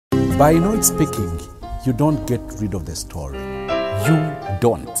By not speaking, you don't get rid of the story. You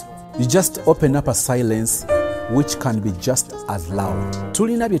don't. You just open up a silence which can be just as loud.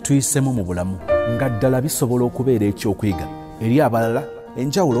 Tulina bye tuyisemu mu bulamu nga ddala bisobola okubeera eky'okwiga eri abalala.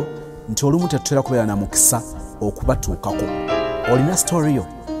 Enjawulo nti olumu tetutera kubeera na mukisa okubatuukako. Olina story yo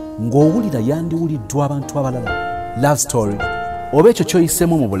ng'owulira yandiwuliddwa abantu abalala. Love story oba ekyo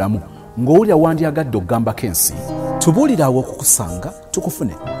ky'oyisemu mu bulamu ng'owulira wandyagadde okugambako ensi. Tubuulira awo okukusanga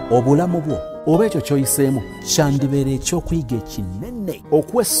tukufune. Obulamu bwo oba ekyo ky'oyiseemu kyandibeera ekyokuyiga ekinene,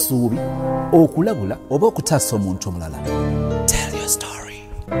 okuwa essuubi, okulabula oba okutaasa omuntu omulala. Tell your story.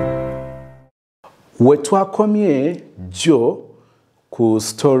 We twakomye Joe ku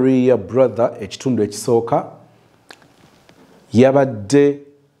story ya brother ekitundu ekisooka yabadde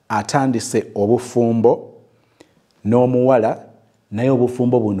atandise obufumbo n'omuwala naye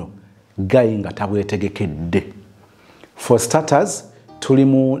obufumbo buno gayi nga tabwetegekedde. For starters, tuli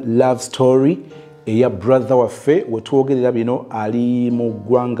mu love story eya brother waffe wetwogerera bino ali mu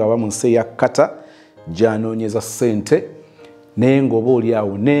ggwanga wa mu nsi ya Kata gy'anoonyeza ssente naye ng'oba oli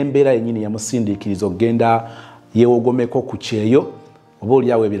awo n'embeera yennyini yamusindiikiriza okugenda yeewogomeko ku kyeyo oba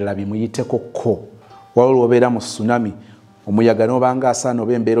oli awo ebirala bimuyitekokko waliwo obeera mu tsunami omuyaga n'obanga asaana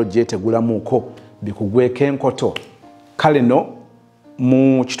oba embeera ogyetegulamuuko bikugweko enkoto. Kale no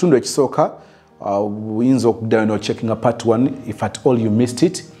mu kitundu ekisooka buyinza okuddayo n'ocheckinga part 1 if at all you missed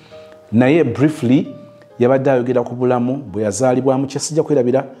it. Naye briefly yabadde ayogera ku bulamu bwe yazaalibwamu kyesijja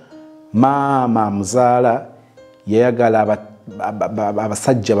kwerabira. Maama muzaala yayagala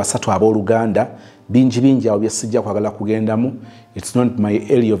abasajja basatu abooluganda bingi awo byesijja kwagala kugendamu. It's not my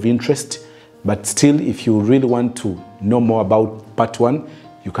area of interest, but still if you really want to know more about part 1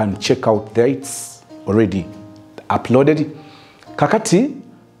 you can check out there, it's already uploaded. Kakati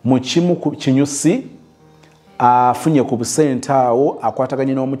mukimu ku kinyusi afunye ku busente awo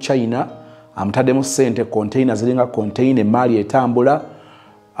akwataganye n'omuchina amutaddemu ssente container ziringa container emaali etambula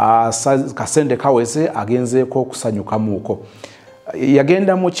kasente kaweze agenzeeko okusanyukamuuko.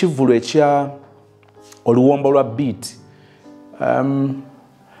 Yagenda mu kivulu ekya oluwombo lwa beat.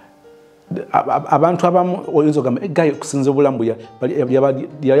 Abantu abamu oyinza ogamba egayo okusinza obulamu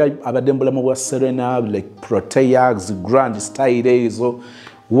abadde mu bulamu bwa Serena like Proteax Grand Style ezo.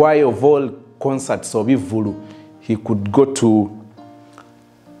 Why of all concerts of Ivulu he could go to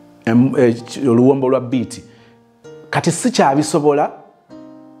oluwombo lwa beat. Kati si kyabisobola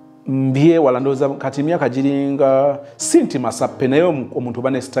mbye wala ndowooza kati myaka giringa Sinti Masappe naye omuntu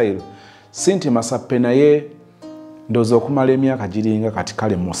oba ne style. Sinti Masappe naye ndowooza okumala emyaka giringa kati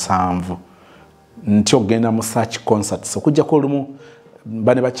kale 7 nti ogenda mu search concerts okujjako olumu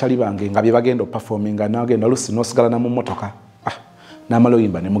bane bakyali bange nga bye bagenda performinga nagenda lusi nosigala na mu mmotoka n'amala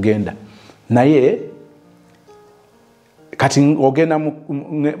oyimba ne mugenda naye kati ogenda mu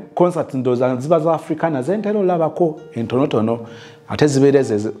concert ndowooza ziba za Africana zentera olabako entonotono ate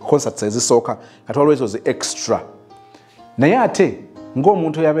zibeereze concerts ezisooka kati waliwo ezo zi extra naye ate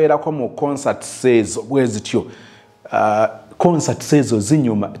ng'omuntu yabeerako mu concerts ezo bwe zityo concerts ezo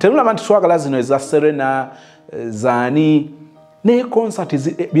zinyuma terulaba nti twagala zino eza Serena zaani naye concert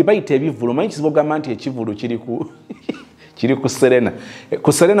bye bayita ebivulu manyi kizibu ogamba nti ekivulu kiri ku Serena.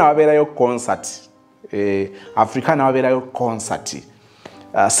 Ku Serena wabeerayo concert, Africana wabeerayo concert,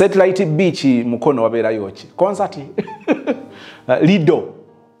 Satellite Beach Mukono wabeerayo ki concert, Lido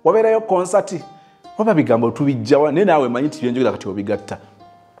wabeerayo concert. Oba bigambo tubijjawa naye naawe manyi nti byenjogera kati obigatta.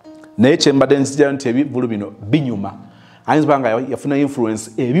 Naye kyembadde nzija nti ebivulu bino binyuma ayinza banga yafuna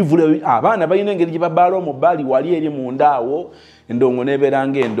influence ebivulu abaana balina engeri gye babaala omubali wali eri munda awo endongo n'ebeera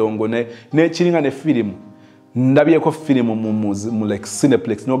ng'endongo n'ekiringa ne firimu. Ndabyeko filimu mu like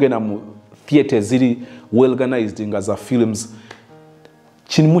Cineplex n'ogenda mu theatre ziri well organized nga za films.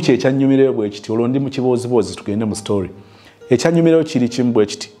 Kirimu kye ekyanyumireyo bwe kiti olwo ndi mu kiboozibozi tugende mu story. Ekyanyumireyo kiri kimu bwe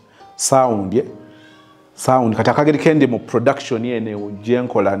kiti sound kati akageri kendi mu production yene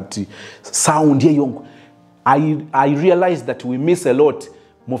gyenkola nti sound yeyo I realized that we miss a lot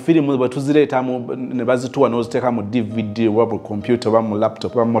mu filimu bwe tuzireeta ne bazituwa n'oziteeka mu DVD oba mu computer oba mu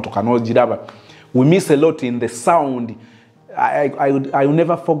laptop oba mu motoka n'ogiraba. We miss a lot in the sound. I will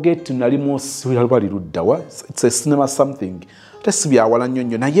never forget it's a cinema something. Tesibya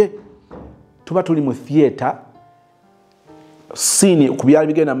nyonyo naye tuba tuli mu theater scene kubyali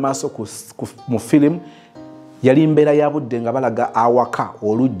bigenda maaso mu film yali mbeera ya budde nga balaga awaka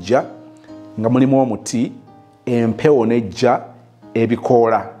olujja nga mulimu omuti empewo nejja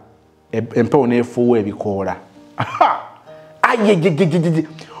ebikoola empewo neefuuwa ebikoola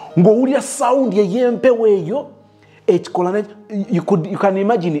ng'owulya sound ey'empewo eyo ekikola you can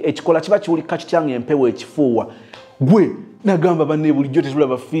imagine ekikola kiba kiwulika kitya ng'empewo ekifuuwa gwe nagamba banne bulijjo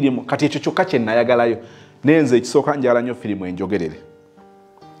tetulaba firimu kati ekyo kyokka kye nayagalayo nenze ekisooka njagala nnyo firimu enjogerere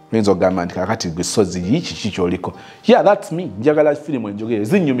oyinza okugamba nti kakati gwe sozi kiki kyoliko yeah that's me njagala firimu enjogerere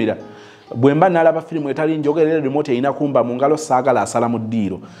zinnyumira bwe mba nalaba firimu etali njogerere remote erina kumba mu ngalo saagala asala mu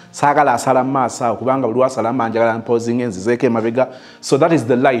ddiiro saagala asala mu maaso awo kubanga buli wasala mba njagala mpozinga enzizeeko emabega so that is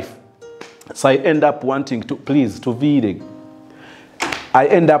the life so I end up wanting to please tuviire I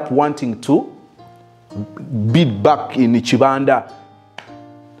end up wanting to beat back in Chibanda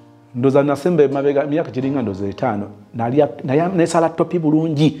ndoza nasembe mabega myaka kiringa ndoza 5 nesala topi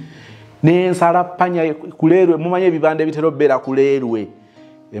bulungi nensala panya kulerwe mumanye ebibanda ebitero bera kulerwe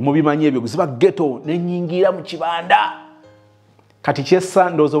mubimanye ebyo kuziba ghetto nenyingira mu Chibanda kati kyessa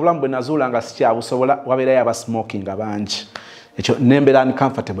ndoza obulamu bwe nazula nga sikyabusobola wabera yaba smoking abanji ekyo nembera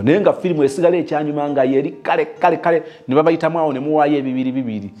uncomfortable nenga filimu esigala ekyanyuma nga yeri kale ne babayitamu awo ne muwaayo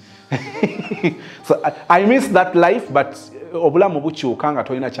ebibiri so I miss that life but obulamu bukyuka nga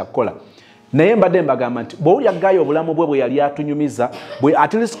tolina kyakukola naye mbadde mbagamba nti bw'olya gayo obulamu bwe yali atunyumiza bwe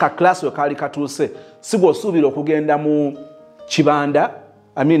at least ka class we kaali katuuse si bw'osuubira okugenda mu Kibanda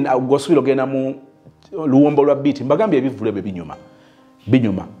gwosuubira okugenda mu luwombo lwa biti mbagambye ebivule bwe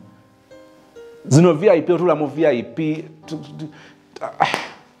binyuma zino VIP otula mu VIP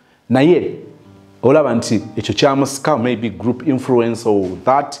naye olaba nti ekyo kyamusika maybe group influence or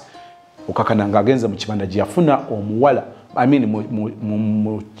that okakana nga agenze mu Kibanda gyafuna omuwala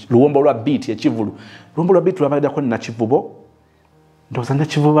mu luwombo lwa beat ekivulu luwombo lwa beat lwabaddako na kivubo ndoza na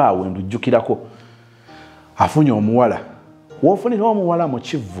kivubo awo ndujjukirako afunye omuwala wofunira omuwala mu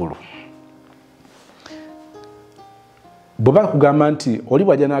kivulu bwe bakugamba nti oli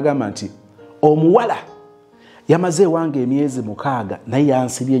bwajja n'agamba nti omuwala yamaze wange emyezi 6 naye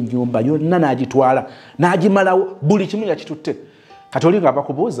yansibye ennyumba yonna n'agitwala n'agimalawo buli kimu yakitutte kati oli nga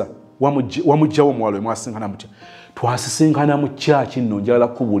bakubuuza wamugjawo omuwala we mwasinkana mutya twasisinkana mu church nno njagala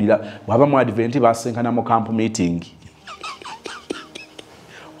kukubuulira bwaba mu advent basinkana mu camp meeting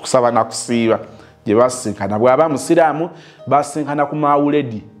okusaba na kusiiba gye basinkana bwaba musiraamu basinkana ku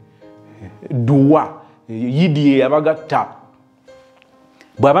mawuledi duwa yidi yabagatta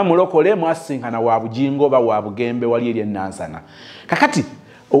bwaba mulokole mwasinkana wa bujingo ba wa bugembe wali eri ennansana kakati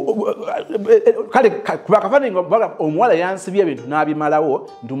kale kubakafani ngoba omuwala yansibye ebintu n'abimalawo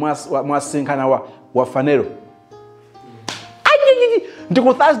nti mwasinkana wa fanero nti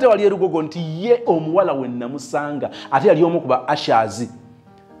ku Thursday wali erugogo nti ye omuwala we namusanga ate yali omu kuba ashazi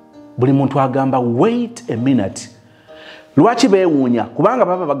buli muntu agamba wait a minute lwaki beewuunya kubanga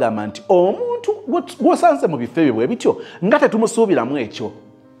baba bagamba nti omuntu gwosanze mu bifo ebyo bwe bityo nga tetumusuubiramu ekyo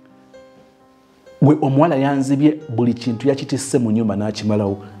gwe omuwala yanzibye buli kintu yakitisse mu nyumba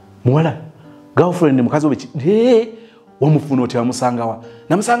n'akimalawo muwala girlfriend mukazi we wamufuna oti wamusangawa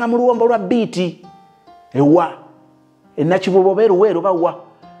namusanga mu luwombo lwa biiti ewa enakivubo beeruweeru bawa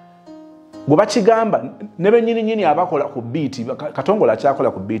gwe bakigamba ne bennyininyini abakola ku biiti Katongola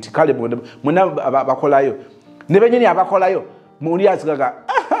akyakola ku biiti kale mwena bakolayo ne bennyini abakolayo muli azigaga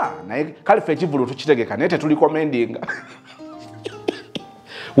naye kale ffe ekivulu tukitegeka naye tetulikommendinga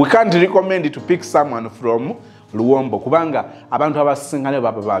we can't recommend to pick someone from luwombo kubanga abantu abasinkane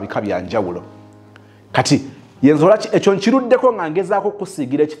baba babika byanjawulo kati yenzola ekyo nkiruddeko nga ngezaako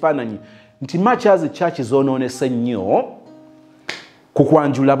kusiigira ekifaananyi nti machazi church zonoonese nnyo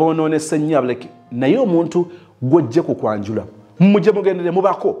kukwanjula boonoonese nnyo abaleki naye omuntu gwojje kukwanjula mujje mugendere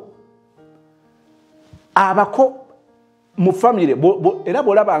abako mu family era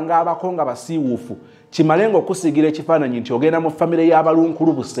bw'olabanga abako nga basiiwuufu kimalenga okusiigira ekifaananyi nti ogenda mu family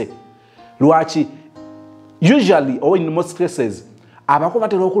y'abalunkulubuse lwaki usually or in most cases abako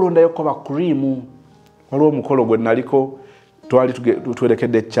batera okulondayoko ba cream waliwo omukolo gwe naliko twali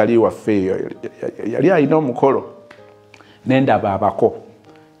twerekedde kyali waffe yali alina omukolo nendaba abako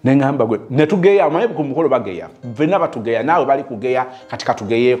nengamba gwe netugeya amaye ku mukolo bageya vena batugeya naawe bali kugeya katika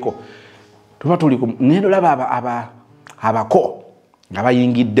tugeyeeko tuba tuli ngendo laba abako nga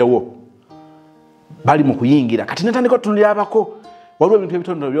bayingiddewo bali mu kuyingira kati natandika otunulira abako waliwo ebintu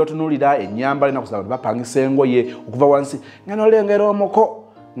ebitono byotunuulira ennyambala enakusaba bapangisa engoye okuva wansi nga nolengera omuko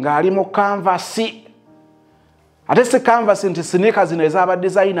ng'ali mu kanvasi ate si kanvasi nti sinika zino ezaba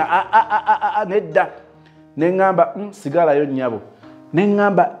designer nedda neŋŋamba sigalayo nnyabo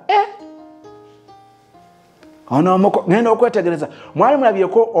neŋŋamba ono omuko ngenda okwetegereza mwali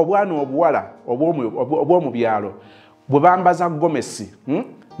mulabyeko obwana obuwala obw'omu byalo bwe bambaza gomesi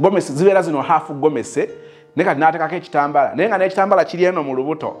gomesi zibeera zino hafu gomese ne kati n'atekako ekitambala naye nga n'ekitambala kiri eno mu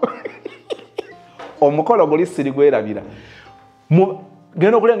lubuto omukolo guli siri gwerabira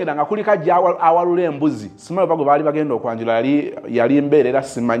genda okulengera nga kuli kajja awalula embuzi simanyi oba gwe baali bagenda okwanjula yali mbeerera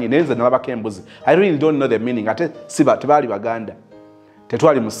simanyi naye nze nalabako embuzi. I really don't know the meaning ate tebaali baganda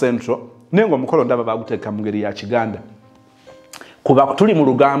tetwali mu central naye ng'omukolo ndaba baguteeka mu ngeri ya kiganda kuba tuli mu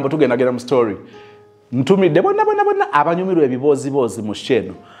lugambo tugendagenda mu story ntumidde bonna abanyumirwa ebiboozibozi mu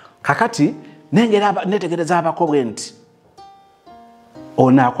sheno kakati netegereza abako bwe nti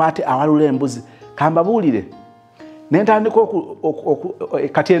ono akwate awalula embuzi kambabuulire nentandika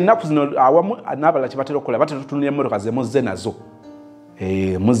kati ennaku zino awamu n'abalala kye batera okukola batetutunula emmotoka ze muzze nazo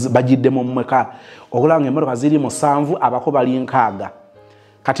bagiddemu mmeka okulaba nga emmotoka ziri 7 abako bali 6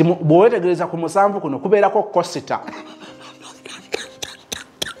 kati bw'owetegereza ku 7 kuno kubeerako kosita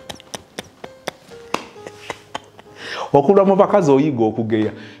okulwa mu bakazi oyiga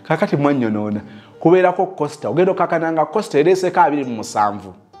okugeya kakati mwanyonoona kubeerako kosita ogenda okakananga kosita ereeseko 27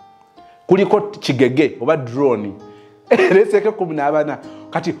 kuliko kigege oba drone ereeseko 14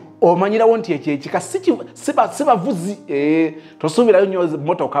 kati omanyirawo nti ekyekika sibavuzi tosuubirayo nnyo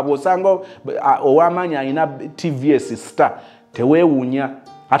motoka bw'osanga ow'amaanyi alina tvs star teweewuunya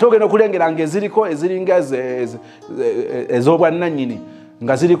ate ogenda okulengera nga eziringa ez'obwannannyini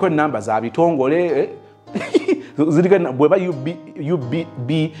nga ziriko ennamba za bitongole bweba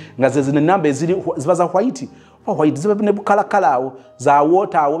UBB nga zezina ennamba ziba za white ziba ne bukalakala awo za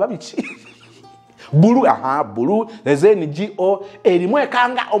water awo babiki bulu ZNGO erimu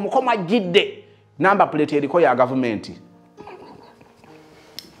ekanga omukoma ajjidde namba plate eriko ya gavumenti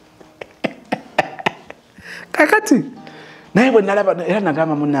kakati naye bwe nalaba era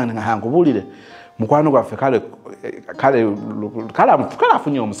nagamba munnange nga hankubuulire mukwano gwaffe kale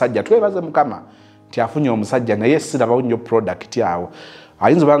afunye omusajja twebaze mukama nti afunye omusajja naye sirabawo nnyo product awo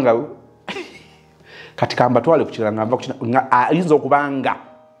ayinza obanga kati kambatwale ku kirala nga ayinza okubanga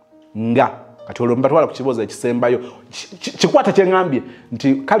nga kati olwo mbatwala ku kibuuzo ekisembayo kikwata kyeŋŋambye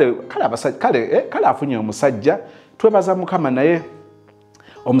nti kale afunye omusajja twebaza mukama naye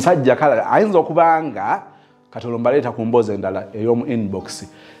omusajja kale ayinza okubanga kati olwo mbaleeta ku mboozi endala ey'omu inbox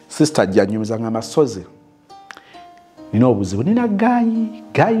sister janyumiza nga amasozi nina obuzibu nina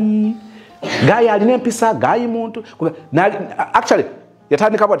gayi alina empisa gayi muntu actually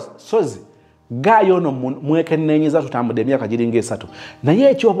yatandika bwati sozi gayi ono mwekenneenyiza tutambudde emyaka giringa 3 naye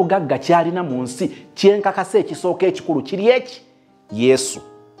ekyobugagga kyalina mu nsi kyenkakasa ekisooka ekikulu kiri eki Yesu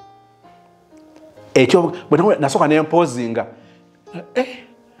ekyo nasooka nempozinga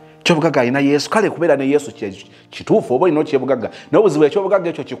ekyobugagga alina Yesu kale kubeera ne Yesu kituufu oba olina kyebugagga n'obuzibu ekyobugagga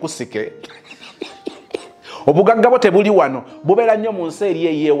ekyo kikusike obugagga bwo tebuli wano bubeera nnyo mu nsi eri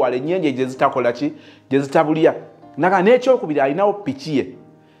eyeewala ennyenje gye zitakola ki gye zitabulya naga n'ekyokubiri alinawo piki ye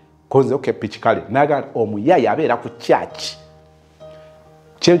konze piki kale naga omuyaya abeera ku kyaki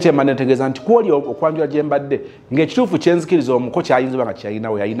kyemba netegeeza nti kwoli okwanjula gye mbadde ng'ekituufu kyenzikiriza omuko kyayinza oba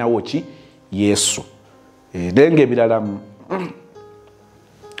nga yalinawo ki Yesu naye ng'ebirala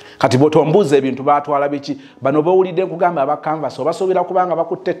kati bwotombuuza ebintu batwala biki bano bowulidde nkugamba abakanvasi obasuubira kubanga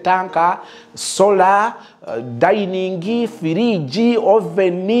bakutte tanka sola dining firiji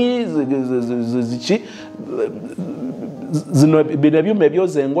oveni ziki zino bino ebyuma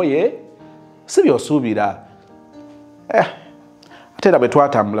ebyoza engoye si byosuubira ate era bwe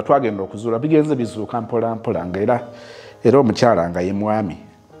twatambula twagenda okuzuula bigenze bizuuka mpola mpola nga era omukyala nga ye mwami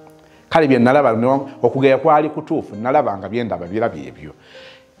kale bye nalaba okugeya kwali kutuufu nalaba nga byendaba birabye ebyo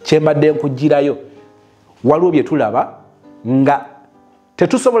kyembadde nkugirayo waliwo bye tulaba nga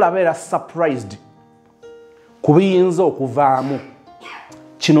tetusobola beera surprised ku biyinza okuvaamu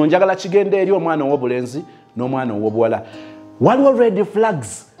kino njagala kigenda eri omwana ow'obulenzi n'omwana ow'obuwala waliwo red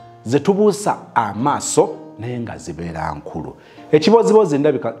flags ze tubuusa amaaso naye nga zibeera nkulu ekiboozibozi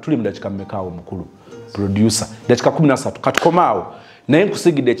ndabika tuli mu dakika mmekaawo mukulu producer dakika 13 katukomaawo naye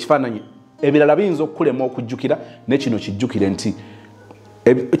nkusigidde ekifaananyi ebirala biyinza okukulema okujjukira nekino kijjukire nti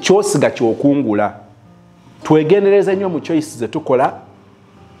kyosiga kyokungula twegendereze nnyo mu choice ze tukola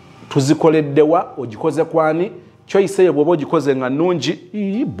tuzikoleddewa ogikoze kwani choice eyo bw'oba ogikoze nga nnungi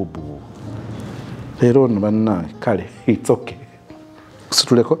bubu leero ono bannaye kale it's okay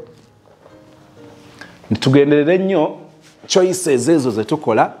situleko nitugenderere nnyo choices ezo ze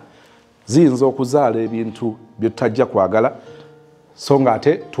tukola ziyinza okuzaala ebintu bye tutajja kwagala so nga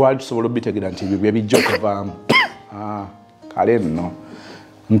ate twali tusobola obitegeera nti ebyo bye bijja okuvaamu kale nno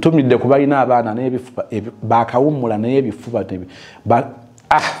ntumidde ku balina abaana n'ebifuba bakawummula naye ebifuba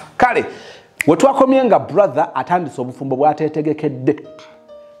kale we twakomye nga brother atandise obufumbo bwateetegekedde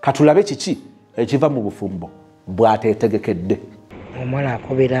katulabe kiki ekiva mu bufumbo bwateetegekedde omuwala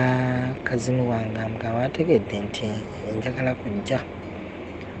akobera kazimu wange nga wategedde nti njagala kujja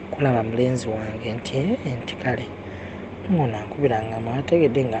kulaba mulenzi wange nti kale ngono ankubira ngamba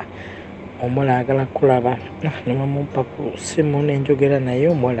ategedde nga omuwala ayagala kulaba ne bamumpa ku ssimu n'enjogera naye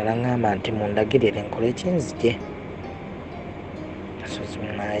omuwala n'aŋŋamba nti mundagirire nkole ekinzigye. Kasozi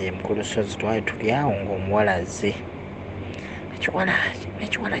munaye mu lusozi twali tuli awo ng'omuwala azze.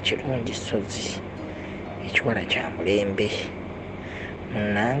 Ekiwala kirungi sozi, ekiwala kya mulembe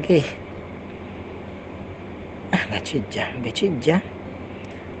munnange nga kijja bwe kijja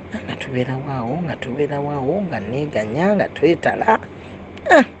nga tubeerawaawo nga neeganya nga twetala.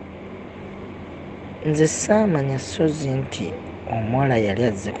 Nze saamanya sozi nti omuwala yali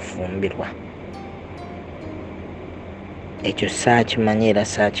azze kufumbirwa. Ekyo saakimanya era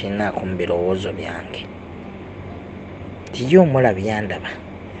saakirinaako mu birowoozo byange. Tiye omuwala byandaba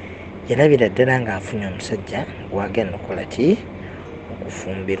yalabira ddala ng'afunye omusajja gwagenda okukola ki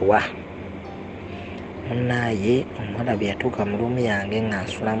okufumbirwa. Munnaaye omuwala bwe yatuuka mu luumu yange nga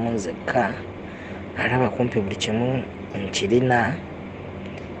nsulamu nzekka alaba kumpi buli kimu nkirina,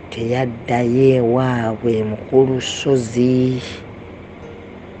 teyaddayo ewaabwe mu ku lusozi.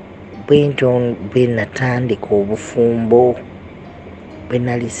 Bwentyo bwe natandika obufumbo bwe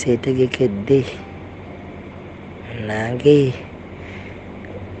nali seetegekedde nange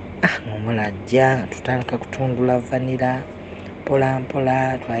omuwala ajja tutandika kutundula vanira mpola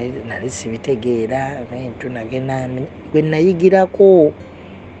mpola, nali sibitegeera bintu nagenda gwe nayigirako.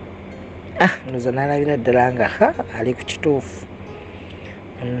 Ndoza nalabira ddala nga ali ku kituufu.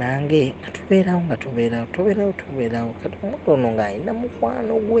 Nange nga tubeerawo kati omuntu ono ng'alina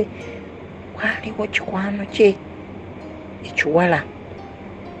mukwano gwe, waliwo kikwano kye ekiwala.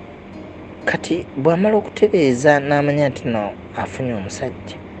 Kati bw'amala okutereeza n'amanya nti no afunye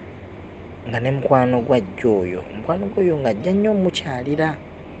omusajja nga ne mukwano gwe ajja oyo, mukwano gwe oyo ng'ajja nnyo mukyalira.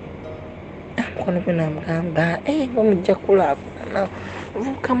 Mukwano gwe n'amugamba nga mujja kulaakulana,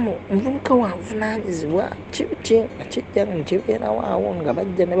 muvubuka wanvunaanyizibwa kibiki nga kijja nga kibeerawaawo nga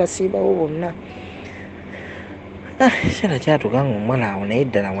bajja ne basiibawo bonna. Ekiseera kyatuuka ng'omuwala awo naye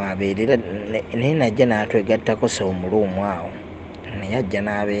ddala waabeerera naye najja n'atwegattako sewo muluumu awo naye ajja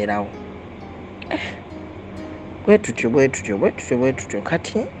n'abeerawo. Bwe tutyo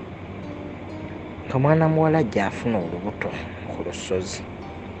kati nga mwana muwala ajja afuna olubuto ku lusozi.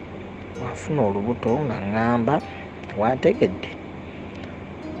 Wafuna olubuto nga ŋŋamba waategedde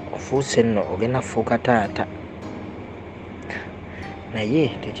ofuuse nno ogenda kufuuka taata, naye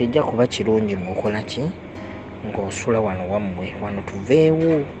tekijja kuba kirungi ng'okola ki ng'osula wano wammwe. Wano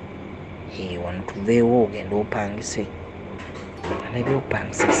tuveewo ogenda opangise.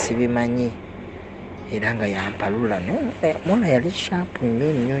 N'ebyokupangisa sibimanyi era nga yampalula. Mwana yali shaapu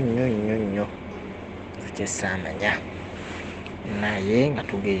nnyo kyesaamanya. Naye nga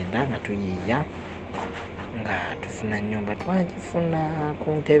tugenda nga tuyiiya nga tufuna nnyumba. Twagifuna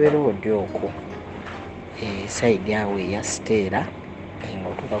ku Ntebe Road okwo sayidi awo eya Siteera,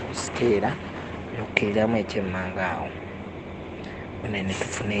 ng'otuuka ku Siteera n'okkiriramu ekyemmanga awo ne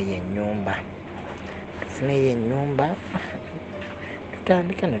tufuneeyo ennyumba.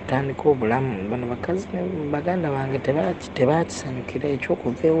 Tutandika obulamu. Bano bakazi baganda bange tebaakisanyukira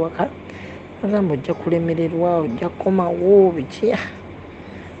ekyokuva ewaka. Bagamba ojja kulemererwa, ojja kukomawo biki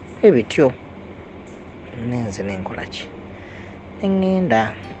ebityo. Nenze nenkola ki?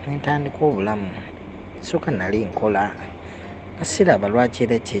 Neŋŋenda nentandika obulamu. Sooka nali nkola siraba lwaki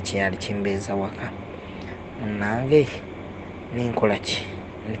era ekyali kimbeeza waka. Nange nenkola ki?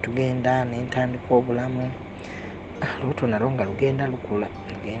 Netugenda nentandika obulamu. Olubuto nalwo nga lugenda lukula.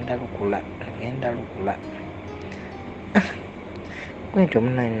 Bwentyo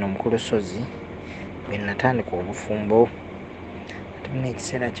munaye nno mu ku lusozi bwe natandika obufumbo. Kati muna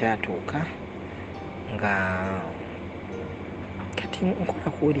ekiseera kyatuuka nga kati nkola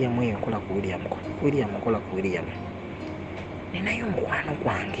ku William. Ninayo omukwano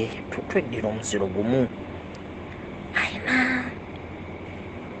gwange tweddira omuziro gumu. Ayina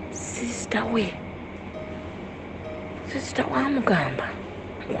sisita wamugamba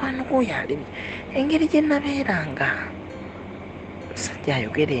mukwano gwoyo ali engeri gye nabeeranga. Musajja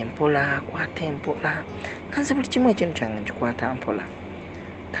ayogera empola, akwata empola. Kanze buli kimu ekintu kyange nkikwata mpola.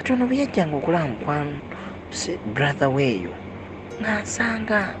 Kati ono bwe yajjanga okulaba mukwano brother weeyo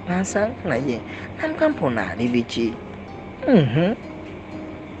ng'ansanga naye namugamba ono ali biki.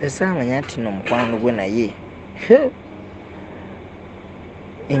 Esaamanya nti no mukwano gwe naye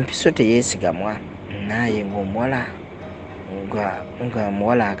empiso teyeesigamwa. Naye ng'omuwala nga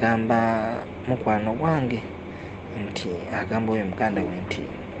muwala agamba mukwano gwange nti agamba oyo muganda we nti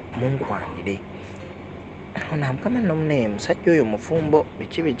munkwanire. Namugamba nno munaye musajja oyo mufumbo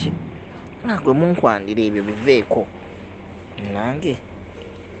biki nagwe munkwanire ebyo biveeko. Nange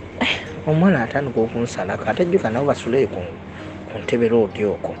omuwala atandika okunsalako ate jjuka nabo basule ku ntebe roodi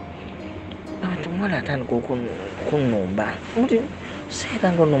okwo ati omuwala atandika okunnumba muti seera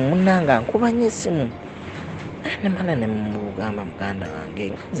ngono munnanga nkubanya essimu nemala nemugamba muganda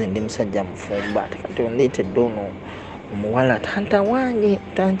wange nze ndi musajja mufumba ate kati ondeetedde ono omuwala tanta wange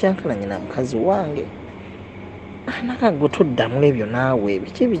tankyankalanye na mukazi wange nagagwe tuddamu ebyo naawe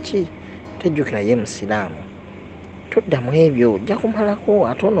biki tejjukira ye musiraamu tuddamu ebyo ojja kumalako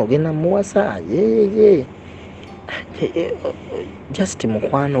ate ono ogenda muwasa yeyeye just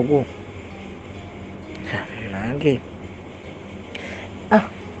mukwano gwo nange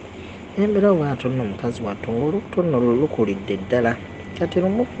embeera bwatyo nno mukazi wattu ngaolubuto nno lulukulidde ddala kati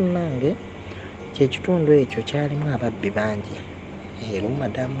lumu kunnange kyekitundu ekyo kyalimu ababbi bangi lumu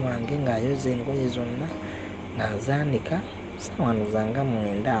madamu wange ng'ayoza engoye zonna ng'azaanika sawano zanga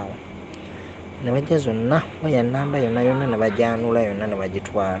 9 awo ne bajja zonna waya namba yonna ne bajyanula yonna ne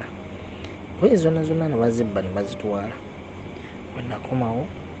bagitwala engoye zonna ne bazibba ne bazitwala bwe nakomawo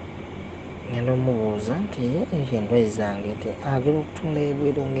ngenda omubuuza nti engoye zange nti agera okutunda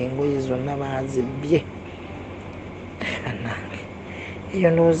ebweru ng'engoye zonna baazibbye bannange eyo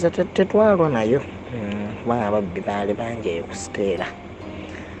ndowooza tetwalwa nayo kubanga ababbi baali bangi eyo ku siteera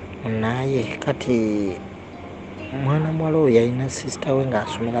naye kati mwana muwala oyo yalina sisita we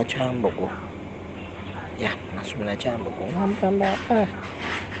ng'asomera Kyambogo asomera Kyambogo ngambamba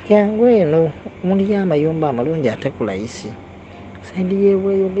yangu eno muliyo amayumba amalungi ate ku layisi saidi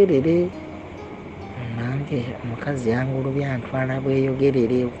y'ebweyogerere nange omukazi yangulubya antwala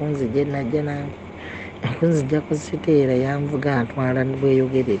bweyogerere okunzija najja nange okunzija ku siteera yanvuga antwala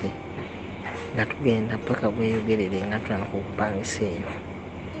bweyogerere nga tugenda paka bweyogerere nga tulana kukupangisa eyo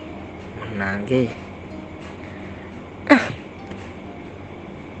nange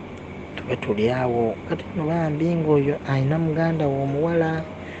tube tuli awo kati no bambi ng'oyo alina muganda we omuwala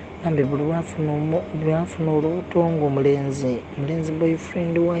bambi buli lwafuna olubuto ng'omulenzi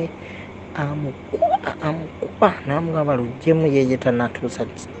boyfriend we amukuba namugamba luggyemu yeye tanatuusa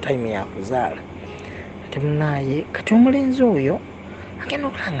time yakuzaala ate munaye kati omulenzi oyo agenda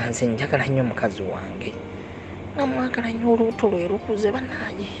okulanga nze njagala nnyo mukazi wange nga mwagala nnyo olubuto lwe lukuze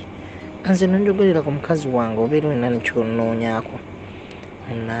banaye nze nonjogerera ku mukazi wange obeera olina nekyonoonyaako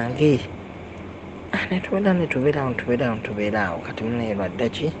munange netubeerawo kati munaye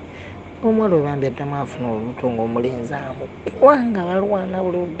lwaddaki omwala we bambi addamu afuna olubuto ng'omulenzi amukubanga balwana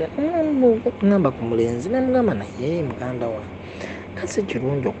buli ludda ngamba ku mulenzi nemugamba naye muganda wa kasi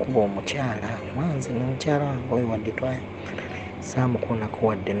kirungi okuba omukyala mwanze nomukyala wange oyo wadde saamukoonako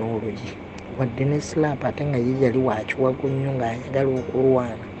wadde n'oluyi wadde ne silaapu ate nga ye yali wakiwago nnyo ng'ayagala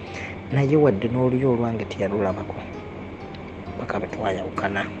okulwana naye wadde n'oluyi olwange teyalulabako paka bwe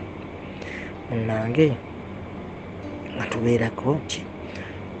twayawukana munange nga tubeerako ki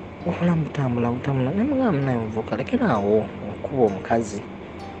obulamu butambula nemugamba naye omuvuka lekeraawo okuba omukazi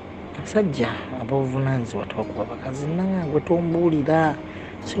abasajja ab'obuvunaanyizibwa twakuba bakazi nange gwe tombuulira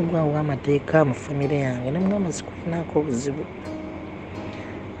sigwawo amateeka mu famire yange nemugamba sikulinaako obuzibu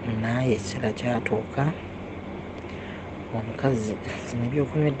naye ekiseera kyatuuka omukazi zino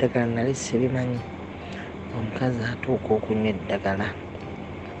ebyokunywa eddagala nali sibimanyi omukazi atuuka okunywa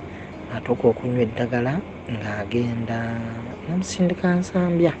eddagala ng'agenda namusindika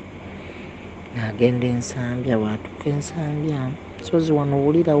nsambya ng'agenda ensambya bwatuuka ensambya sozi wano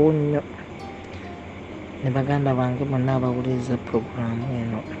owulirawo nnyo ne baganda bange bonna abawuliriza puroguramu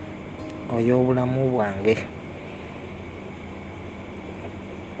eno oy'obulamu bwange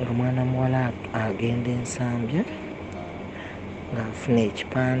nga mwana muwala agenda ensambya ng'afuna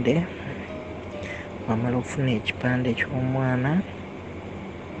ekipande wamala okufuna ekipande ky'omwana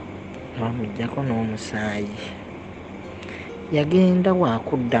bamuggyako n'omusaayi yagenda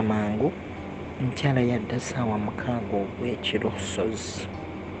waakudda mangu mukyala yadda ssaawa 6 ogw'ekiro sozi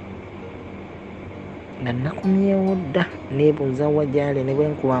nga nakumyewo dda neebuuza wajale ne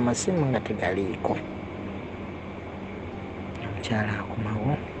bwenkuba amasimu nga tegaliiko omukyala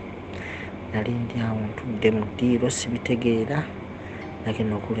akomawo nali ndi awo ntudde mu ddiiro sibitegeera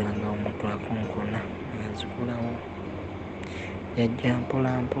nagenda okuwulira nga omuntu akonkona anzikulawo yajja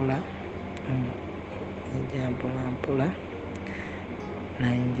mpolampola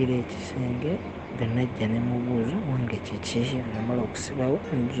nayingira ekisenge bwe najja ne mubuuza wange kiki namala okusibawo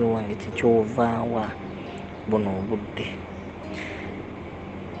mubuuza wange kiki ovaawa buno obudde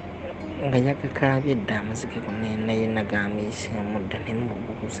nga yagakaabye dda amazike naye nagamiiseemu dda ne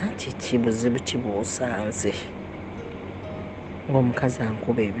mubuuza kiki buzibu ki bw'osanze ng'omukazi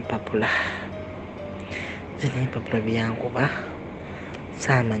ankuba ebipapula zino ebipapula byankuba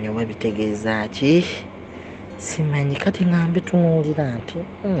saamanya oba bitegeeza ki simanyi kati ngambe tunuulira nti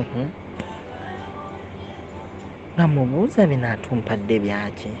nga mubuuza bino atumpadde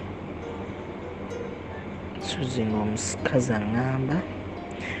byaki. So zino omusikazi aŋŋamba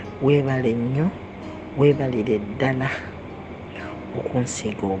weebale nnyo weebalire ddala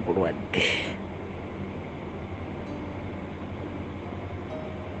okunsiiga obulwadde.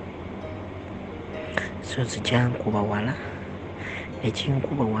 So zikyankuba wala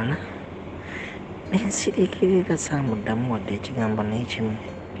ekinkuba wala nensiriikirira saamuddamu wadde ekigambo n'ekimu.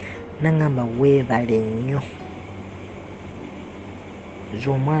 Naŋŋamba weebale nnyo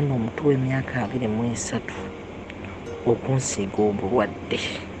z'omwana omuto w'emyaka 23 okunsiiga obulwadde.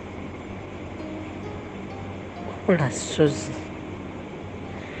 Wabula Sozi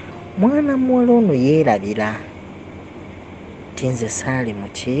mwana muwala ono yeerabira ti nze saali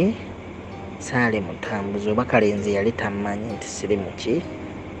muki saali mutambuze, oba kalenzi yali tammanyi nti siri muki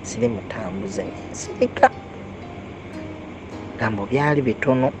siri mutambuze nensirika. Gambo byali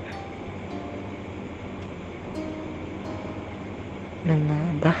bitono.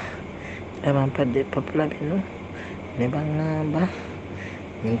 Naŋŋamba kiraba mpadde epapula bino ne baŋŋamba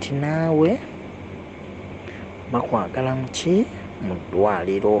nti naawe bakwagala muki mu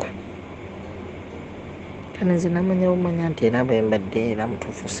ddwaliro. Kale nze namanya bumanya nti era bwe mbadde era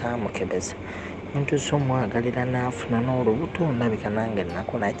mutuufu saamukebeza ntuuse omwagalira n'afuna n'olubuto ndabika nange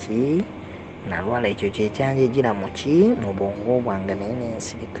nakola ki nalwala. Ekyo kyekyanjejira muki mu bwongo bwange naye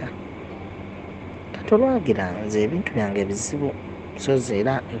nensirika. Kati olwagira nze ebintu byange bizibu. Sozi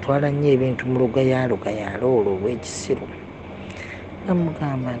era ntwala nnyo ebintu mu lugayaalo olwo olw'ekisiru.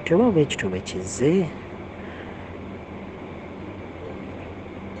 Namugamba nti oba bwekityo bwe kizze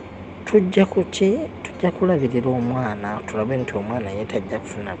tujja kulabirira omwana tulabe nti omwana ye tajja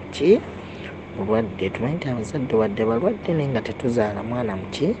kufuna buki mulwadde. Tumanyi nti abazadde wadde balwadde naye nga tetuzaala mwana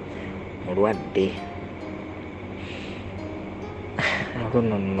muki mulwadde. Olwo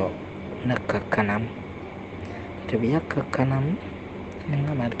nno nakkakkanamu tebyakkakanamu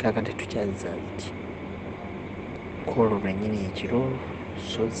naŋŋamba nti kaakati tukyazza ki kwolwo lwennyini ekiro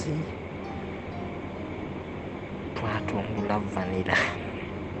Sozi twatungula vanira.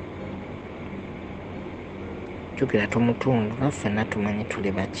 Jjukira tumutundula ffenna tumanyi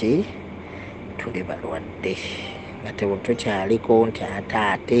tuli baki tuli balwadde nga tebutokyaliko nti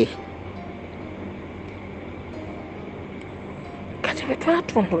ate kati bwe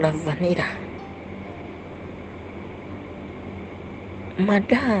twatundula vanira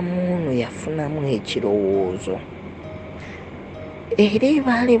madaamu ono yafunamu ekirowoozo era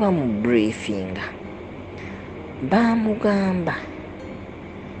baali bamubriefinga baamugamba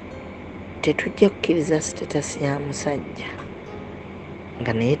tetujja kukkiriza sitatasi ya musajja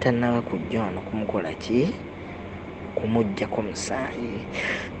nga naye tannaba kujja wano kumukola ki kumuggyako musaayi.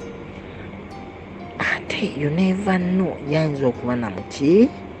 Ate you never know yayinza okuba namuki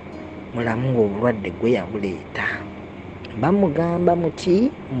mulamu ng'obulwadde gwe yabuleeta. Bamugamba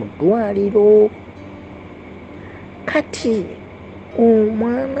muki mu ddwaliro. Kati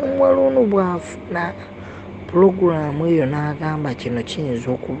omwana muwala ono bw'afuna pulogulaamu eyo n'agamba kino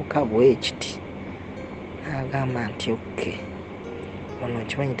kiyinza okubuka bwe kiti n'agamba nti okke ono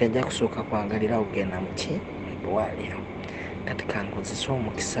kimanyi tajja kusooka kwagalira okugenda muki mu ddwaliro. Kati kankozesa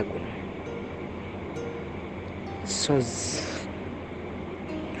omukisa guno Sozi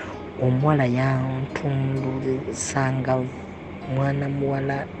omuwala yantundusanga mwana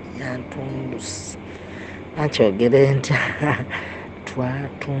muwala yantunduse akyogere nti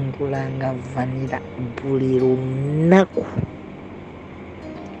twatundulanga vanira buli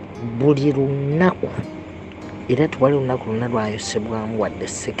lunaku era tewali lunaku luna lwayosebwamu wadde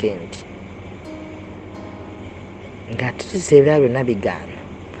sekendi ng'ate tuseera byonna bigaana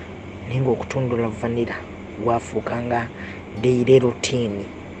naye ng'okutundula vanira gwafuukanga daily routine.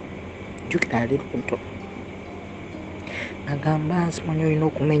 Jjukira ali lubuto agamba simanyi olina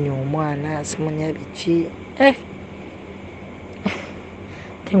okumenya omwana simanya biki te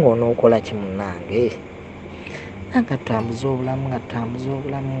ng'onookola ki munnange nga tutambuza obulamu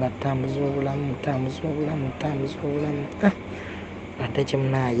ate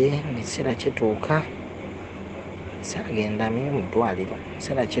kimunaaye ekiseera kituuka saagenda mu ddwaliro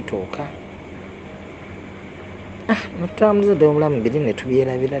ekiseera kituuka netutambuza ddala obulamu biri ne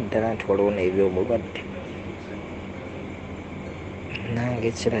tubyerabira ddala nti waliwo n'ebyobulwadde. Nange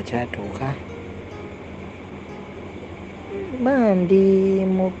ekiseera kyatuuka bandi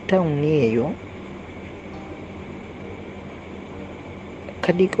mu tawuni eyo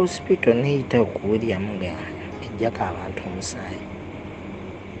Kadika hospital neyita ku William nga ejjako abantu omusaayi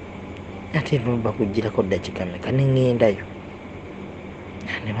ate bakugirako ddakiika mmeka ne ŋŋendayo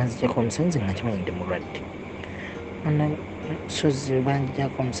ne banzijjako omusanze nga kimanyi ndi mulwadde ana sozi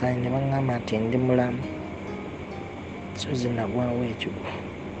banjjako omusaayi ne baŋŋamba nti ndi mulamu. Sozi nagwawo ekigwo.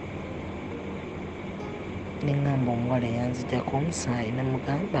 Ne ŋŋamba omuwala eyanziggyako omusaayi ne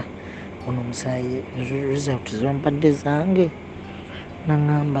mugamba ono omusaayi result zompadde zange?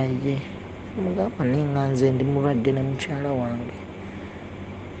 Naŋŋamba ye. Mugamba nenga nze ndi mulwadde ne mukyala wange.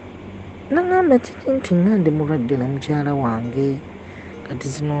 Naŋŋamba kiki nti nga ndi mulwadde ne mukyala wange kati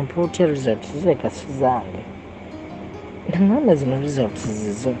zino mpootya result zireka si zange. Naŋŋamba zino result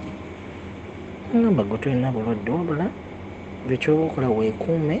zizo. Naŋŋamba gwe tolina bulwadde wabula bwe kyoba okola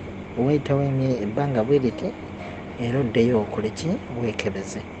weekuume wayitawo ebbanga bwe riti era oddeyo okole ki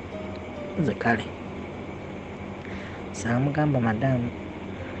weekebeze. Nze kale saamugamba madamu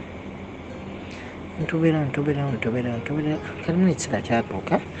ntubira kalimu ekiseera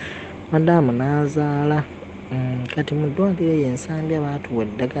kyatuuka madamu n'azaala. Kati mu ddwaliro eyo ensambya baatuwa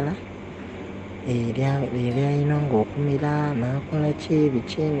eddagala eryayinanga okumira n'akola ki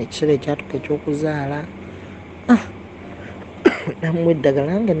biki ekiseera ekyatuuka ekyokuzaala namuwa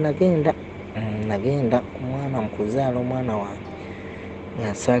eddagala nange nagenda omwana mu kuzaala omwana wange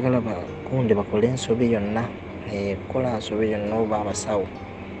nga saagala bagundi bakole ensobi yonna kukola nsobi yonna oba abasawo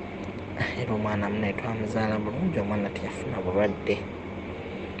era omwana mune twamuzaala bulungi omwana teyafuna bulwadde.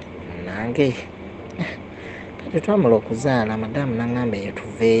 Nange kati twamala okuzaala madamu naŋŋamba eyo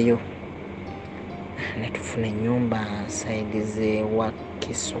tuveeyo ne tufuna ennyumba sayidi z'ewa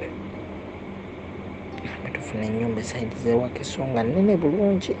Kiso. Tufuna ennyumba esayidi z'ewa Kiso nga nnene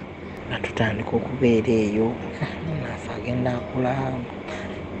bulungi nga tutandika okubeera eyo. Naafe agenda akula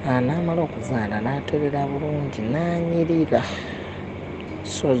n'amala okuzaala n'aterera bulungi n'anyirira.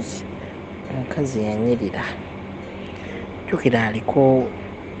 Sozi omukazi yanyirira. Jjukira aliko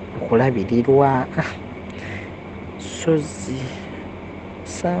okulabirirwa. Sozi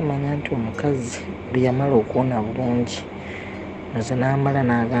saamanya nti omukazi bwe yamala okuwona bulungi nze n'amala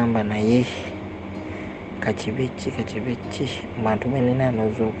n'agamba naye kakibeki mu bantu benina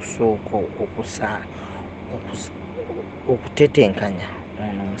nooza okusooka okutetenkanya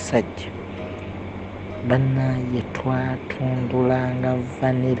ono omusajja bannaye twatundulanga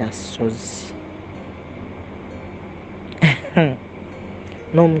vanira Sozi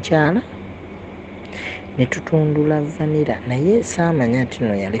n'omukyala ne tutundula vanira naye saamanya nti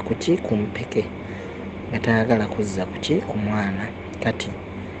no yali kuki ku mpeke nga tayagala kuzza kuki ku mwana. Kati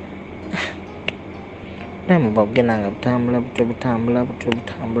namuba okugenda nga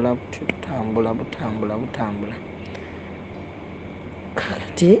butambula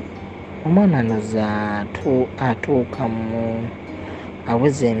kati omwana noza atuuka mu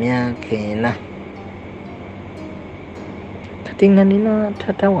aweza emyaka 4 kati nga nina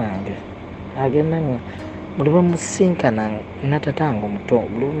taata wange agenda nga buli bamusinkana na taata wange omuto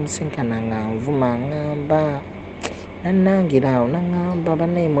buli bamusinkana nga nvuma ŋŋamba nannangira awo naŋŋamba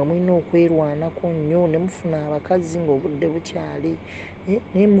bannaye mwe mulina okwerwanako nnyo ne mufuna abakazi ng'obudde bukyali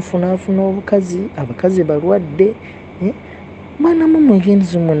naye mufunaafuna abakazi balwadde mwana mu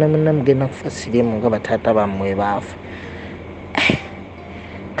mwegenzi mwonna mwenna mugenda kufa siriemu nga bataata bammwe baafa.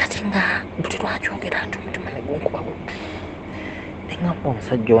 Kati nga buli lwakyogera ati omutima ne gunkuba bubbi ne ŋŋamba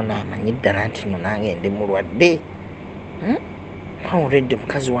omusajja ono amanyi ddala nti no nange ndi mulwadde already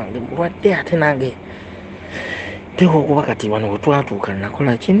mukazi wange mulwadde ate nange teeka okuba kati wano bwe twatuuka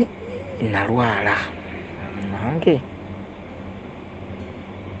nakola kini nalwala nange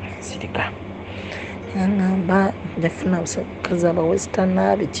nsirika naŋŋamba njafuna abakazi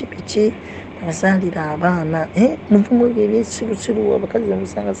abawesitani biki abazaalira abaana muvumuga ebyesirusiru abakazi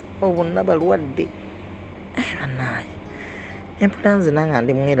bamusanga sababu bonna balwadde. Bannaye empula nze nange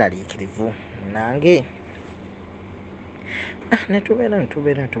ndi mweraliikirivu nange netubeera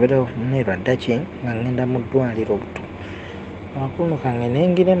nerwaddaki nga ngenda mu ddwaliro buto akuno kange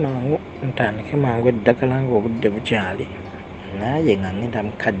nengire mangu ntandike mangu eddagala nga obudde bukyali naye nga ngenda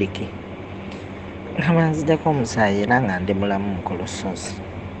mu kadiki nga banzijjako omusaayi era nga ndi mulamu mukolosozi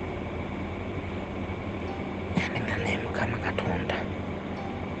nga ne Mukama Katonda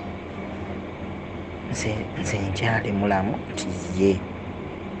nze nkyali mulamu nti ye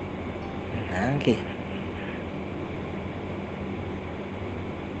nange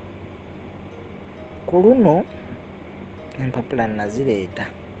ku luno empapula nazireeta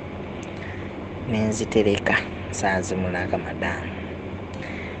nenzitereka saazimulaga madamu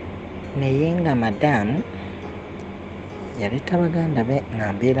naye nga madamu yaleeta baganda be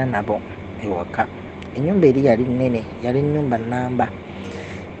nga mbeera nabo ewaka. Ennyumba eri yali nnene, yali nnyumba nnamba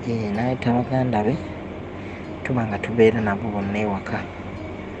naleeta baganda be tuba nga tubeera nabo bonna ewaka.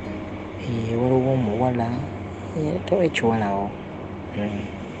 Waliwo omuwala yaleetawo ekiwalawo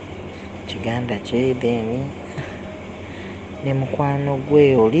kiganda kye then ne mukwano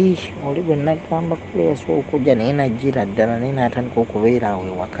gwe oli gwe nagamba kuba yasobola okujja naye najjira ddala naye n'atandika okubeera awo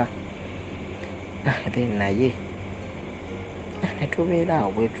ewaka ate naye netubeera awo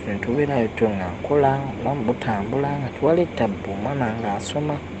bwe tutyo netubeera awo tutyo nga nkola obulamu butambula nga tuwala ettabbu omwana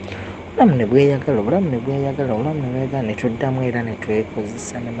ng'asoma obulamu ne bweyagala ne tuddamu era ne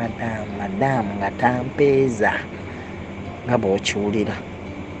twekozesa ne madaamu nga tampeeza nga bw'okiwulira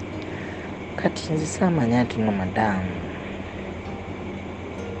kati nze saamanya nti no madaamu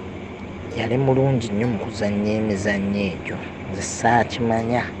yali mulungi nnyo mu kuzannya emizannyo egyo nze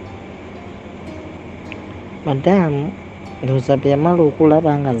saakimanya madaamu ndowooza bwe yamala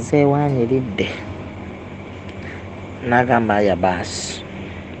okulaba nga zeewaanyiridde n'agamba aya baasi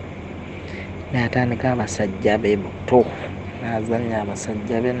n'atandika abasajja be buto n'azannya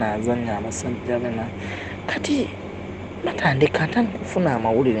abasajja be kati batandika kufuna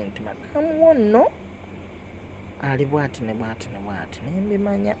amawulire nti madaamu wonno ali bw'ati ne bw'ati naye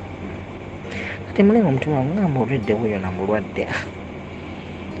mbimanya kati mulenga omutima omugamba olwedde wuyo na mulwadde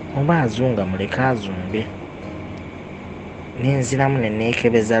oba azunga muleke azunge nenziramu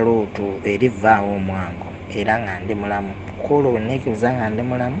neneekebeza lootu erivaawo omwango era nga ndi mulamu koolo we neekebeza nga ndi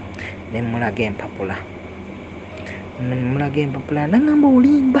mulamu nemulaga empapula nagamba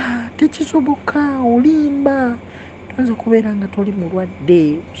olimba tekisoboka olimba toyinza okubeera nga toli mulwadde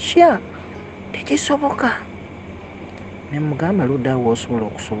sha tekisoboka nemugamba luddawo osobola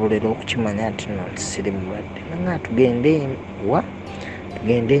okusobolera okukimanya nti no siri mulwadde nanga tugende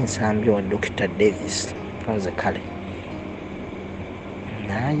ensambi wa Dr. Davis nze kale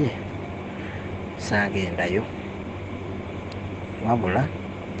naye saagendayo wabula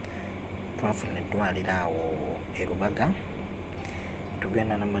twafuna eddwaliro awo erubaga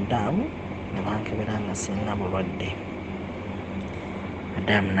tugenda na madaamu nebankebera nga sirina bulwadde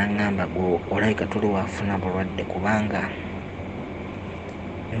madaamu nagamba gwe olabika tuli wafuna bulwadde kubanga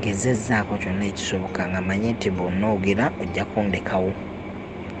ngezezzaako kyonna ekisoboka nga manye nti bw'onoogera ojja kundekawo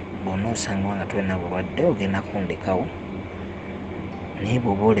bw'onoosanga nga tulina bulwadde ogenda kundekawo naye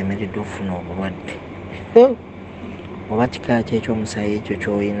bw'oba olemeredde ofuna obulwadde oba kika kyekyomusaayi ekyo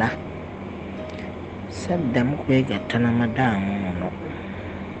ky'olina saddamu kwegatta na madaamu muno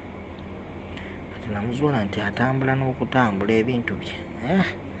kati namuzuula nti atambula n'okutambula ebintu bye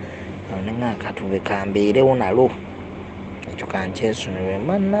onenga katube kambeerewo nalo ekyo kankyesonyiwe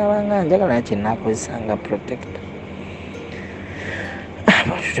mba naabanga njagala kyenakozesanga protector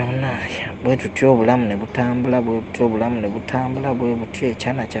bwe tutyo obulamu ne butambula bwe butyo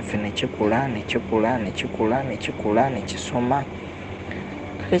ekyana kyaffe nekikula nekisoma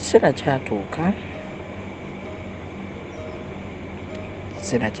kale ekiseera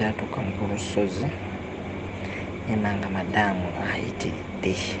kyatuuka mu ku lusozi nemanga madaamu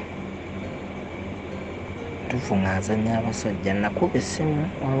ayitiridde tufu ng'azannya abasajja nakuba essimu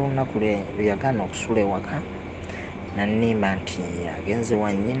waliwo olunaku lweyagaana okusula ewaka nanimba nti agenze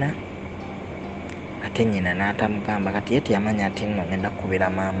wa nnyina ate nnyina n'atamugamba kati ye teyamanya ati nno ngenda kukubira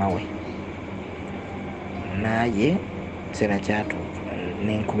maama we naye kiseera kyatuuka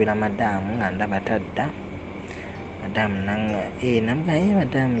nenkubira madaamu nga ndaba tadda madaamu namuga ye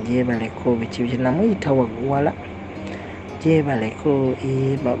madaamu gyebaleko biki namuyita waggwala gyebaleko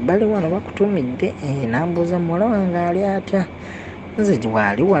bali wano bakutumidde nambuuza muwala wange ali atya nze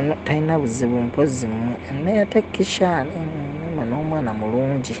waali wano talina buzibu mpozi naye ate kisha n'omwana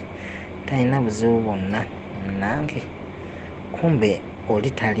mulungi talina buzibu bwonna nange kumbe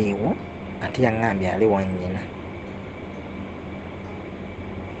oli taliiwo ate yaŋŋambye ali wa nnyina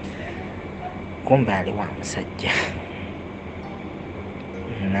kumbe ali wa musajja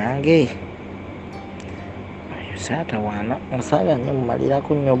nange saatawaana osaaga nnyo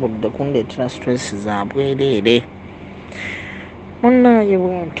mumalirako nnyo obudde kundeetera stress za bwereere munnaaye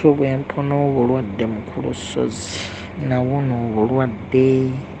bwentyo bwempona obulwadde mu ku lusozi nawona obulwadde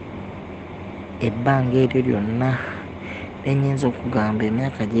ebbanga eryo lyonna nenyinza okugamba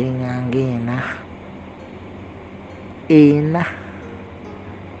emyaka giringanga ena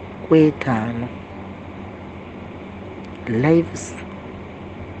ku 5 lives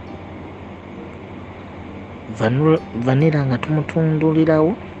vanira nga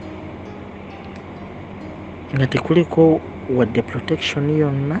tumutundulirawo nga tekuliko wadde protection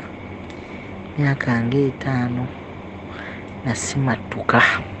yonna myaka nga 5 nasimattuka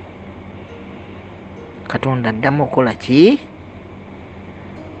katonda addamu okola ki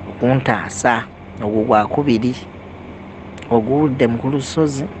okuntaasa ogwo gwakubiri oguludde mu ku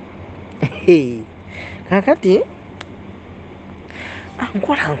lusozi kakati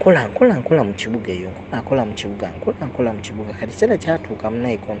nkola mu kibuga eyo nkola mu kibuga kati kiseera kyatuuka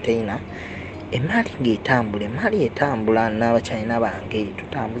munaye container emaali ng'etambula etambula n'abakyalina bange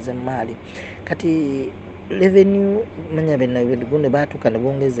tutambuza emaali kati revenue manya bene baatuuka ne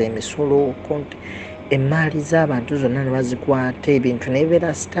bongeza emisolo emaali z'abantu zonna ne bazikwata ebintu ne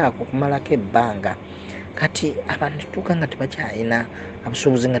bibeera sitaaka okumalako ebbanga kati abantu tuuka nga tebakyalina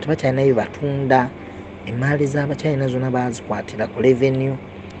abasobozi nga tebakyalina bye batunda emaali z'abakyalina zonna bazikwatira ku revenue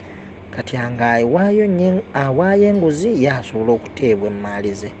kati anga awaayo enguzi yasobola okuteebwa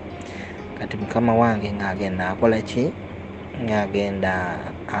emaali ze kati mukama wange ng'agenda akola ki ng'agenda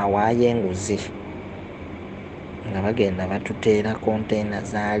awaayo enguzi nga bagenda batuteera konteyina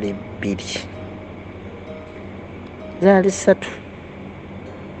zaali 2 zaali 3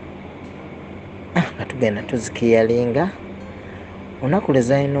 nga tugenda tuzikiyalinga olunaku lwe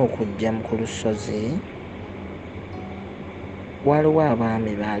zalina okujja ku lusozi waliwo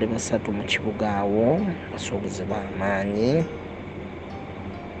abaami baali 3 mu kibuga awo basuubuzi b'amaanyi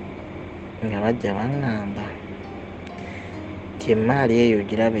nga bajja baŋŋamba nti emaali eyo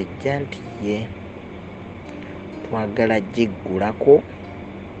giraba ejja nti ye twagala giggulako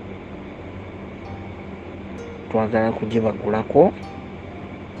twagala kugibagulako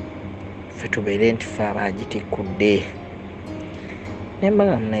ffe tubeere nti ffe abaagitikkudde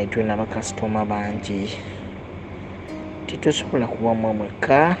nembaga munaye tulina bakasitoma bangi titusobola kubamu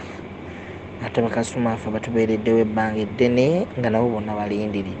mwekka ate bakasitoma ffe batubeereddewo ebbanga eddene nga nabo bonna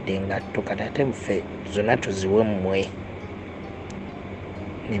balindiridde ngatto kati ate ffe zonna tuziwe mmwe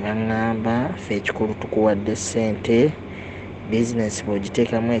ne baŋŋamba ffe ekikulu tukuwadde ssente bizinesi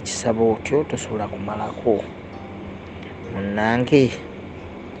bw'ogiteekamu ekisabo otyo tosobola kumalako munnange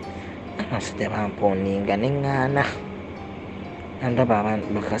abasajja bampooninga neŋŋaana ndaba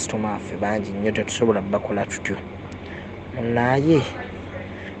bakasitoma ffe bangi nnyo tetusobola bakola tutyo munnaye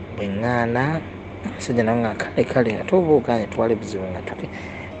bwe ŋŋaana abasajja nabo nga kale ate oba oganye twale buzibu nga tuke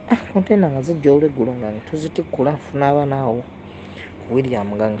konteyina nga zijja olweggulo nga tuzitikkula nfuna abanaawo William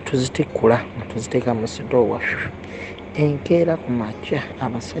nga tuzitikkula nga tuziteeka mu sitoowa enkeera ku makya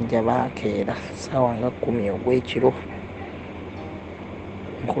abasajja baakeera ssaawa nga 10 ogw'ekiro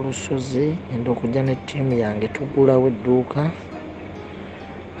ku lusozi enda okujja ne ttiimu yange tugulawo edduuka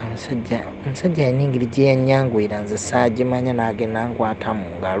omusajja alina engeri gye yanyangwira nze saagimanya n'agenda nkwata mu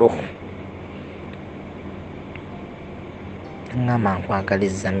ngalo ngamba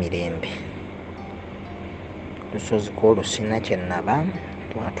nkwagalizza mirembe lusozi kwolwo sina kye nnaba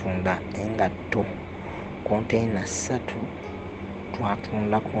twatunda engatto konteyina 3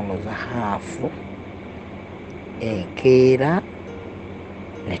 twatunda kono za haafu enkeera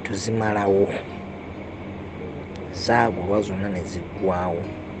ne tuzimalawo zaagulwa zonna ne ziggwawo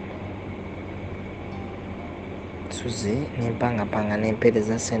suzi nempangapanga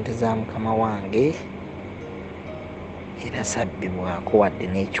nempeereza ssente za mukama wange era sabbibwako wadde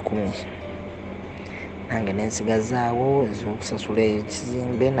n'ekikumi nange nensigazaawo ez'okusasula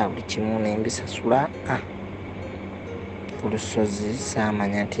ekizimbe na buli kimu nembisasula ku lusozi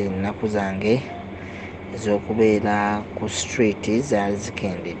saamanya nti ennaku zange ez'okubeera ku street zaali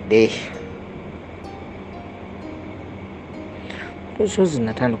zikendedde ku lusozi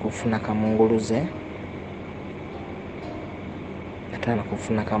natandika okufuna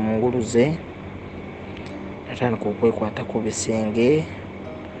kamunguluze natandika okwekwata ku bisenge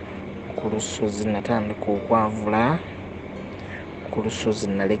ku lusozi natandika okwavula ku lusozi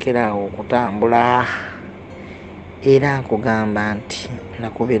nalekeraawo okutambula era nkugamba nti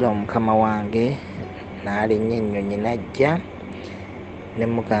nakubira omukama wange n'alinnya ennyonyi najja ne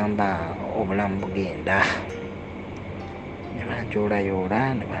mugamba obulamu bugenda ne banjoolayoola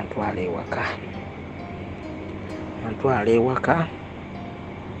ne bantwala ewaka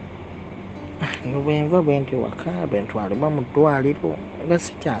nga bwenva bwenti waka bentwalibwa mu ddwaliro nga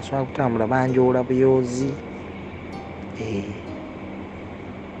sikyasobola kutambula banjoola buyoozi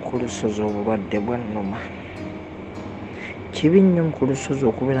ku lusozi obulwadde bwannuma kibi nnyo ku lusozi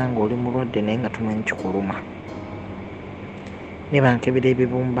okubeera ng'oli mulwadde naye nga tumanyi kikuluma ne bankebera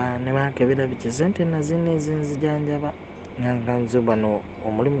ebibumba ne bankebera bikize nti nazina ezinzijanjaba nga nze bano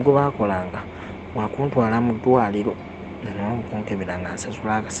omulimu gwe baakolanga wakuntwala mu ddwaliro nomukunkebera nga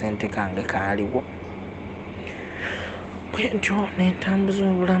nsasula akasente kange kaaliwo bwentyo nentambuza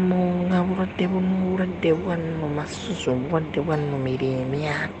obulamu nga bulwadde bwannuma suze obulwadde bwannumira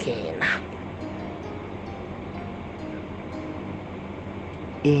emyaka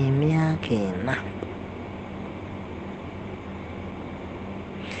ena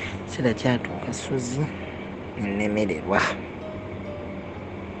sirakyatuuka suzi nemererwa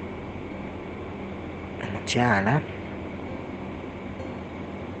omukyala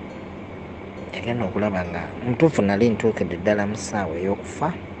yagenda okulaba nga mutuufu nali ntuukedde ddala mu ssaawa ey'okufa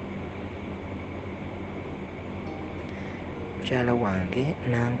mukyala wange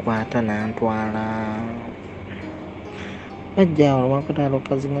nankwata nantwala bajja olwakutaala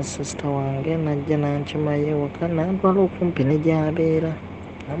okazina sisita wange najja nankimayo ewaka nantwala okumpi ne gy'abeera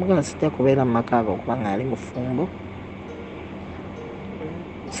namugamba sijja kubeera mu maka ago kubanga ali mufumbo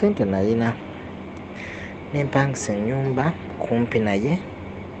sente nalina nempangisa ennyumba kumpi naye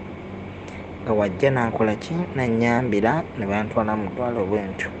nga wajja nakola ki nanyambira ne bantwala mu ddwalo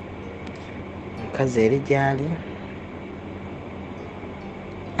bwentyo omukazi eri gyali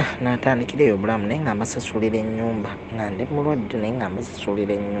natandikirayo obulamu naye nga mbasasulira ennyumba nga ndi mulwadde naye nga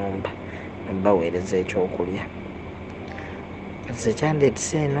mbasasulira ennyumba nebaweereza ekyokulya kati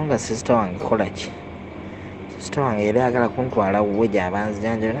ekyandeetisa eno nga sisita wange kola ki sisita wange yali agala kuntwala wuwe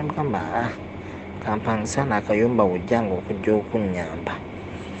gyabanzijanjabi namugamba kampangisa n'akayumba wujjanga okujja okunnyamba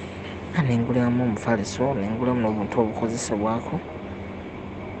nenguliramu omufaliso nengulamu n'obuntu obukozesebwako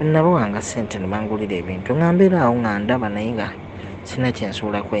nabawanga sente nebangulira ebintu nga mbeera awo nga ndaba naye nga sina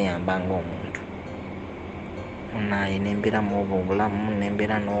kyensobola kweyamba ng'omuntu naye nemberamu obwo obulamu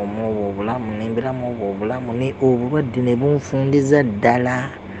nembeera n'omu obwo obulamu nemberamu obwo obulamu ne obulwadde ne bunfundiza ddala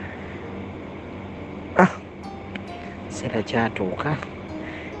kiseera kyatuuka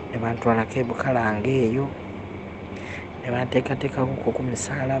ne bantwalako ebukalanga eyo ne banteekateekako ku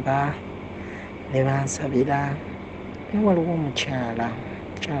misalaba ne bansabira ne waliwo omukyala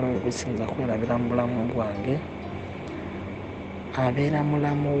oyo gwesinza kwerabira mu bulamu bwange abeera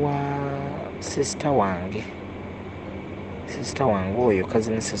mulamu wa sisita wange oyo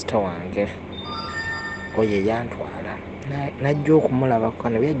kazini sisita wange oyo eyantwala najja okumulabako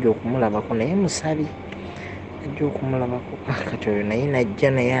ne byajja okumulabako naye musabi najja okumulabako kati oyo naye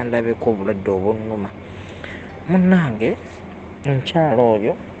najja naye andabeko obulwadde obunnuma munnange omukyala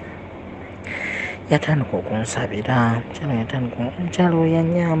oyo yatandika okunsabira omukyala oyo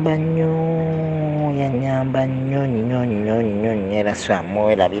yanyamba nnyo era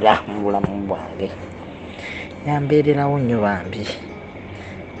samwerabira mu bulamu bwange yambeererawo nnyo bambi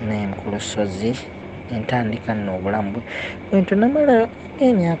ku lusozi entandika nno obulamu bwentyo namala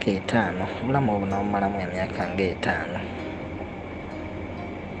emyaka 5 obulamu obwo namumalamu emyaka nga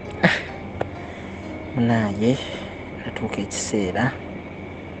 5 naye natuuka ekiseera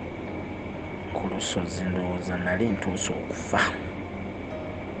ku lusozi ndowooza nali ntuuse okufa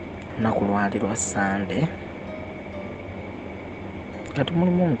lunaku lwali lwa Sande kati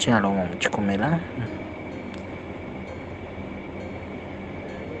mulimu omukyala omwo mu kikomera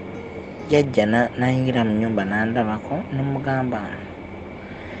yajja nayingira mu nnyumba nandabako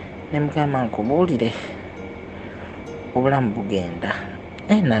nemugamba nkubuulire obulamu bugenda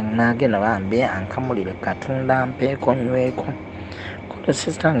nagenda bambi ankamulire katunda mpeeko nyweko koto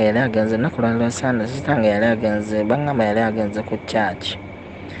sisita nga yali agenze ennaku lwalwa Sande sisita nga yali agenze bangamba yali agenze ku kyaki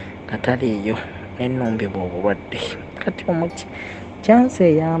kataliiyo nennumbibwa obulwadde kati kyansi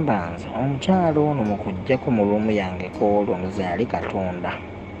eyambanza omukyala ono mu kujjako mu luumu yange koolongoza yali katunda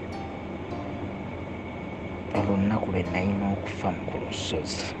olunaku lwe nalina okufa mu ku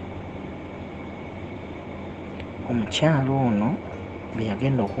lusozi omukyala ono bwe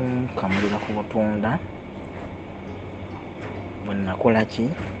yagenda okunkamulira ku butunda bwe nakola ki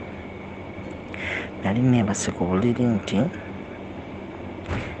nali neebase ku buliri nti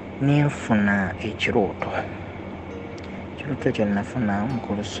nenfuna ekirooto kye nafuna mu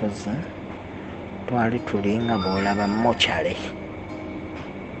ku lusozi twali tuli nga bw'olaba mokyale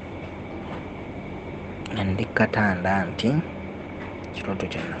nga ndi katanda nti ekirooto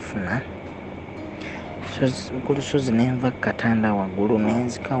kye nafuna ku lusozi nenva katanda waggulu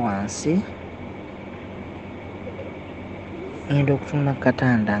nenzika wansi ngenda okutunda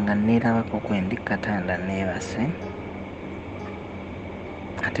katanda nga neerabako kwendi katanda neebase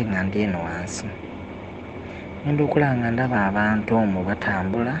ate nga ndi eno wansi ngenda okulaba nga ndaba abantu omwo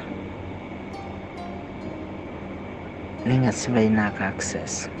batambula naye nga sibalinaako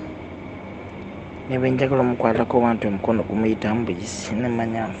access ne bwe njagala omukwatako wantu omukono gumuyitamu buyisi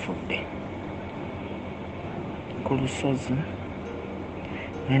nemanya nfudde ku lusozi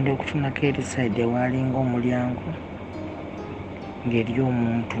ngenda okutunako eri sayidi ewalinga omulyango ng'eri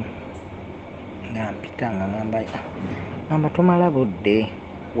omuntu nga mpita nga ngamba tumala budde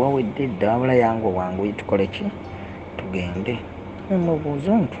wawedde dda wabula yange wangu tukole ki tugende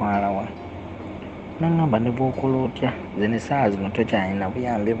nemubuuza ontwalawa nangamba ne bw'okola otya zene essaawa zino tokyalina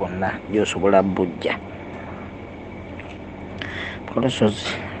buyambi bwonna gy'osobola bujja ku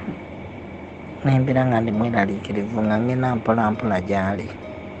lusozi nembeera nga ndi mweraliikirivu nga ngenda mpola mpola gyali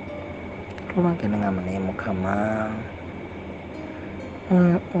tubagende ngamba naye Mukama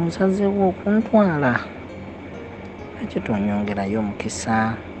onsazeewo okuntwala lwaki tonyongerayo omukisa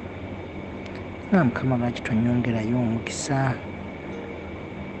nga Mukama lwaki tonyongerayo omukisa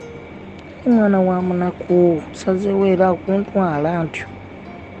mwana wa munaku osazeewo era okuntwala ntyo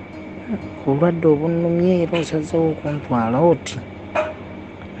obulwadde obunnumye era osazeewo okuntwala oti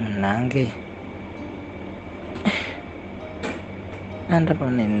nange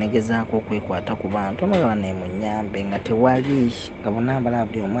andaba nenegezaako okwekwata ku bantu omala nemunyambe nga tewali nga bonambala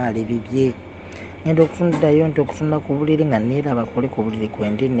buli omu ali bibye ngenda okutundirayo nti okutunda ku buliri nga neeraba kuli ku buliri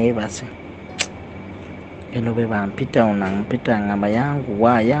kwendi neebase eno bwe bampita onampita ngamba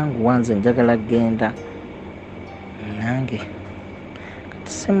yanguwa nze njagala genda nange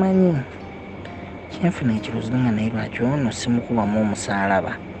kati simanyi kyenfuna ekiruzi nga naye lwaki ono simukubamu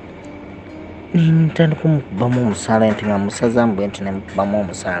omusaalaba nintandika omukubamu omusaalaba nti nga musazamu bwe nti nemukubamu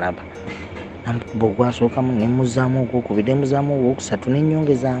omusaalaba namukuba ogwasookamu nemuzaamu ogwokubiri nemuzaamu ogwokusatu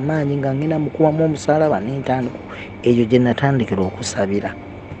nenyongeza amaanyi nga ngenda mukubamu omusaalaba nintandika eyo gye natandikira okusabira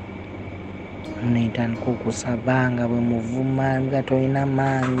nintandika okusaba nga bwe muvuma nga tolina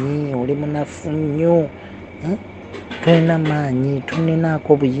maanyi oli munafu nnyo tolina maanyi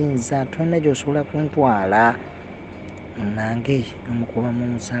toninaako buyinza tolina gyosobola kuntwala nange omukubamu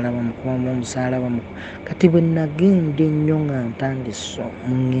omusaalaba kati bwe nagenda ennyo nga ntandise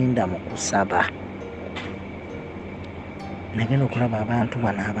ngenda mu kusaba nagenda okulaba abantu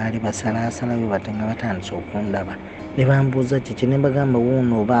bano abaali basalaasalayo bate nga batandise okundaba ne bambuuza kiki ne bagamba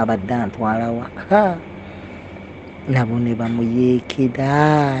wuuno oba abadde antwalawa nabo ne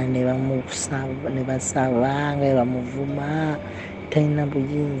bamuyeekera ne basaba nga bamuvuma talina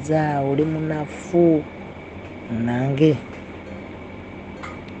buyinza oli munafu nange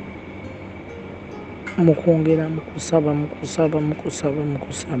mukwongera mukusaba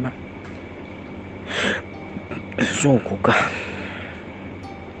zuukuka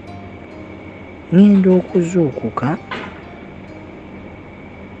ngenda okuzuukuka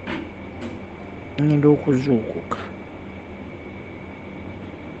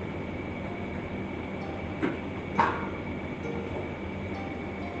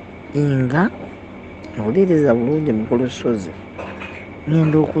nga owuliriza bulungi mu lusozi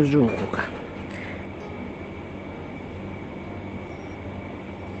ngenda okuzuukuka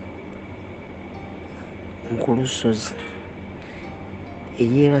ku lusozi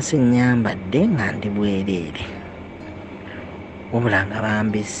eyeebase nyambadde nga ndi bwereere wabula nga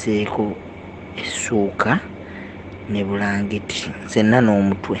bambiseeko essuuka ne bulangiti nzenna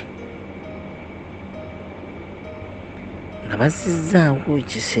n'omutwe nga bazizzaako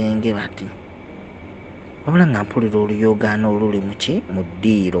ekisenge bati wabula nga mpulira oluyogaano oluli mu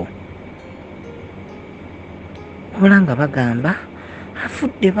ddiiro wabula nga bagamba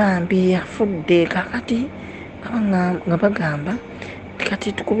afudde bambi afudde kakati nga bagamba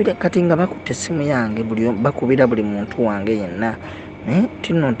kati tukubira kati nga bakutte essimu yange bakubira buli muntu wange yenna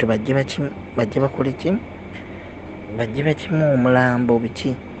tino nti bajje bakole ki bajje bakimu omulambo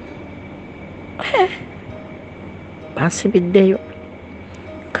biki bansibiddeyo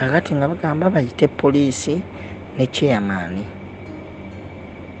kakati nga bagamba bayite poliisi ne chairman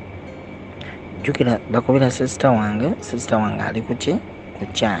jjukira bakubira sisita wange ali ku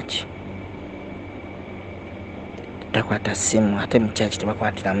kyaki takwata ssimu ate mu kyaki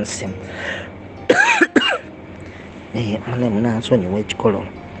tebakwatiramu ssimu mune munansonyiwa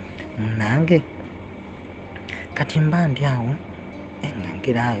ekikololo nange kati mba ndi awo nga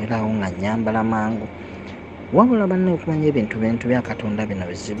nkiraawo nga nyambala mangu wabula banne okumanya ebintu bya Katonda bino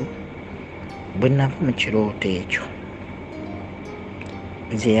bizibu bwe nava mu kirooto ekyo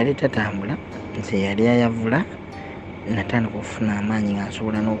nze yali tatambula nze yali ayavula natandika okufuna amaanyi nga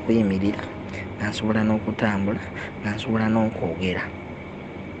nsobola n'okuyimirira nga nsobola n'okutambula nga nsobola n'okwogera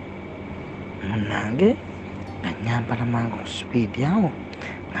munange nga nyambala mangu ku sipiidi awo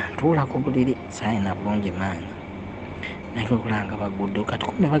nga ntuula ku buliri saalina bulungi maanyi naye okulanga baguddewo kati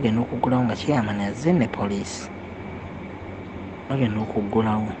kumbe bagenda okuggulawo nga kyeyamani azze ne poliisi bagenda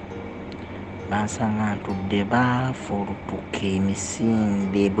okuggulawo bansanga ntudde baafulutuka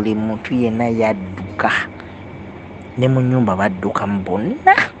emisinde buli muntu yenna yadduka ne mu nnyumba baddukamu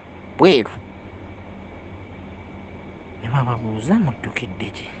bonna bweru ne bababuuza muddukidde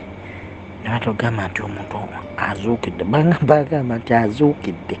ki ne batugamba nti omuntu azuukidde bagamba nti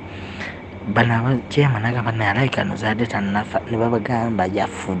azuukidde bano abakyema nagamba naye alayika nozaadde tannafa ne babagamba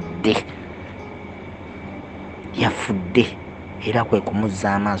yafudde era kwe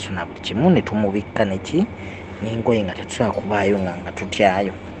kumuzza amaaso na buli kimu ne tumubikka neki n'engoye nga tetusobola kubaayo nga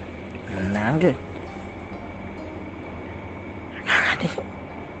tutyayo nange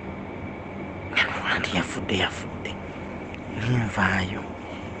nti yafudde nenvaayo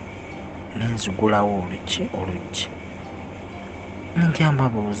nenzigulawo oluggi njamba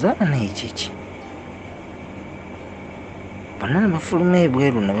buuza naye kiki bonna ne bafuluma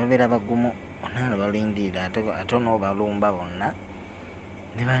ebweru ne babeera bagumu bonna ne balindirira ate n'obalumba bonna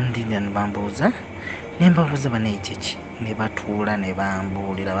ne bandirira ne bambuuza ne mbabuuza bano ekyeki ne batuula ne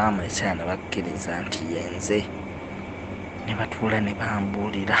bambuulira bamulesera ne bakkiriza nti yenze ne batuula ne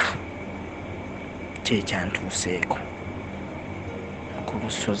bambuulira kyekyantuuseeko ku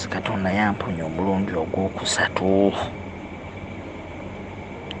lusozi Katonda yamponya omulundi ogwokusatu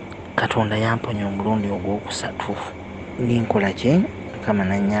Katonda yamponya omulundi ogwokusatu ninkola ki Mukama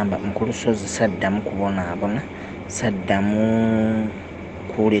nanyamba ku lusozi saddamu kubonaabona saddamu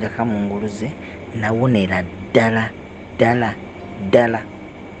kuwulira kamunguluze nawonera ddala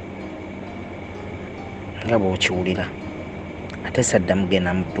nga bw'okiwulira ate saddamu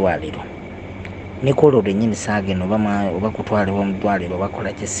genda mu ddwaliro nikola olwennyini saagenda oba kutwalibwa mu ddwaliro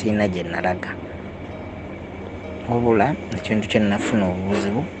bakola kyesiina gye nalaga wabula ekintu kye nnafuna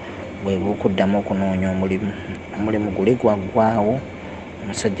obuzibu bwe bw'okuddamu okunoonya omulimu guli gwaggwaawo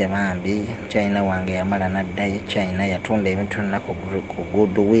omusajja bambi China wange yamala n'addayo China yatunda ebintu ennaku ku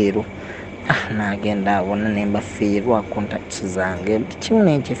goodwill n'agenda abona ne mbafiirwa contacts zange buli kimu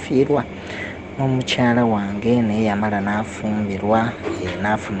nenkifiirwa n'omukyala wange naye yamala n'afumbirwa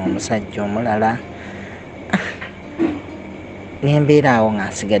n'afuna omusajja omulala nembeera awo nga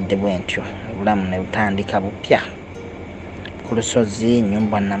nsigadde bwe ntyo obulamu ne butandika bupya ku lusozi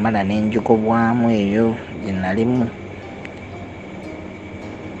ennyumba namala n'enjugobwamu eyo gye nalimu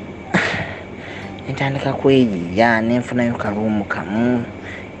netandika kweyiya nenfunayo kaluumu kamu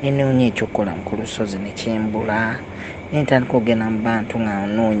nenoonya ekyokukola ku lusozi nekyembula nentandika okugenda mu bantu nga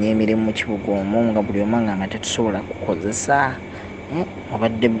noonya emirimu mu kibuga omwo nga buli omu nga tetusobola kukozesa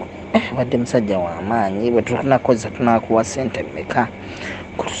obadde musajja w'amaanyi bwe tunakozesa tunakuwa ssente mmeka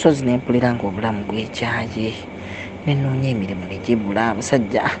ku lusozi nempulira nga obulamu bwekyaye nenoonya emirimu negibula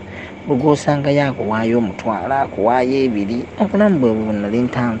abasajja bwegwosangayo akuwaayo omutwalo akuwaayo ebiri obulamu bwe bunali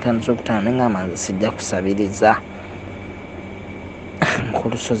ntandisa okutaano nengamba nze sijja kusabiriza ku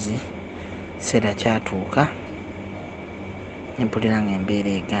lusozi kiseera kyatuuka nempulira nga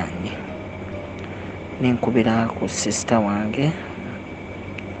embeera eganye nenkubira ku sisita wange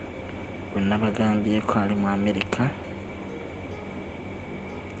bwe nabagambyeko ali mu Amerika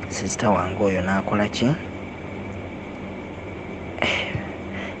sisita wange oyo n'akola ki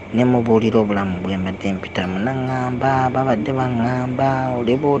nemubuulira obulamu bwe mbadde mpitamu naŋŋamba babadde baŋŋamba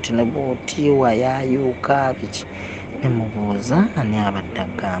oli booti ne booti wayayuuka biki nemubuuza ani abadde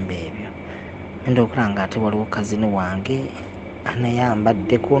agamba ebyo enda okulanga ate waliwo kazini wange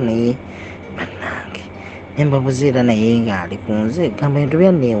anayambaddeko naye bannange nembabuziira naye ng'ali ku nze gamba ebintu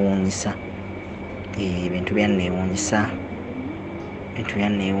byanneewuunyisa ebintu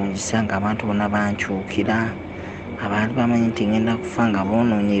byanneewuunyisa ng'abantu bonna bankyukira abantu bamanyi nti ngenda kufa nga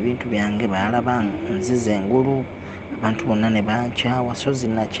boonoonya ebintu byange baalaba nziza engulu abantu bonna ne bankyawa sozi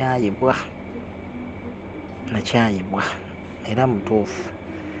nakyayibwa era mutuufu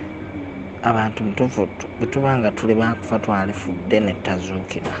abantu mutuufu bwe tuba nga tuli bakufa twalifudde ne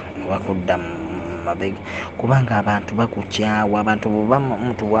tutazuukira oba kudda mu mabega kubanga abantu bakukyawa abantu bwoba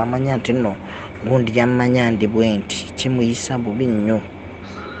omuntu bw'amanya nti nno gundi yammanya ndi bwe nti kimuyisa bubi nnyo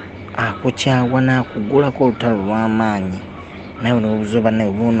akukyawa n'akugulako olutalo lw'amaanyi naye n'obuzuba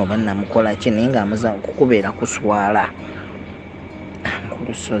naye buno bannamukola ki naye ng'amaze kukubeera kuswala ku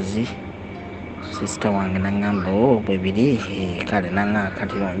lusozi sisita wange naŋŋamba bwe biri kale naŋŋa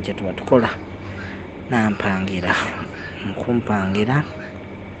katironje tuba tukola nampangira nkumpangira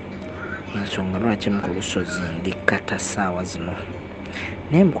ensonga lwaki mu ku lusozi ndikkata ssaawa zino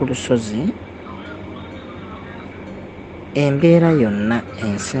naye mu ku lusozi embeera yonna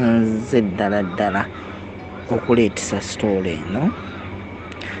ensinze ddala okuleetesa sitoola eno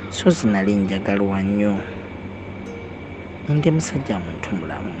sozi nali njagalwa nnyo ndi musajja muntu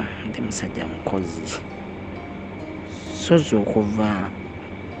mulamu ndi musajja mukozi sozi okuva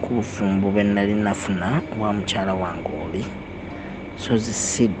ku bufumbo bwe nali nafuna wa mukyala wange oli sozi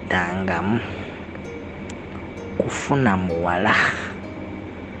siddangamu kufuna muwala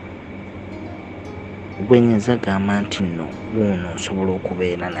gwenyeza gamba nti nno wuuno nsobola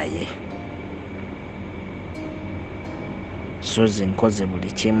okubeera naye sozi nkoze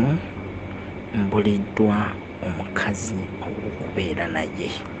buli kimu mbuliddwa omukazi okubeera naye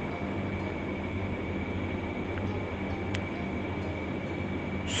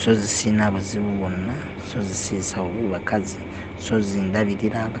sozi sina buzibu bwonna sozi siisa bubi bakazi sozi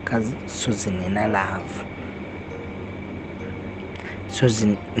ndabirira abakazi sozi nina laavu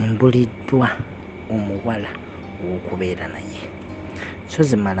sozi mbuliddwa omuwala ow'okubeera naye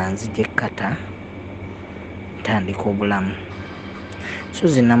sozi mala nzija ekkata ntandika obulamu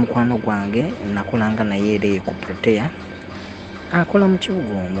sozi namukwano gwange nakolanga naye era ku protea akola mu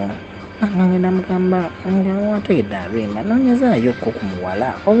kibuga omwo. Ngenda mugamba nga wategedde abemba noonyezaayo ku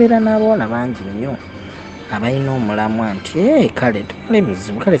muwala obeera n'abawala bangi nnyo abalina omulamwa nti kale tewali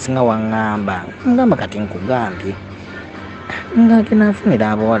bizibu kale singa waŋŋamba ngamba kati nkugambye ng'agenda afunira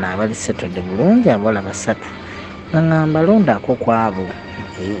abawala abali setodde bulungi abawala 3 nga ŋŋamba londako ku abo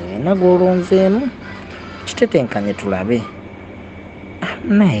nagwolonzeemu kitetenkanye tulabe.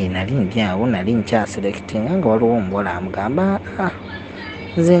 Naye nali ndi awo nali nkyaserekitinga nga waliwo omuwala amugamba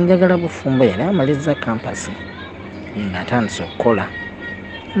nze njagala bufumbo yali amaliza kampasi ng'atandise okukola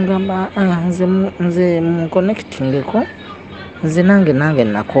mugamba nze munkonekitingeko nze nange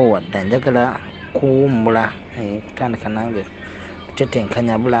nakoowadda njagala kuwummula kutandika nange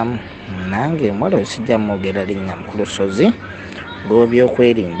kutetenkanya bulamu nange omuwala we sijja mwogera linnya mu lusozi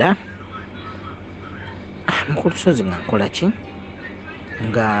olw'ebyokwerinda. Mu lusozi nga nkola ki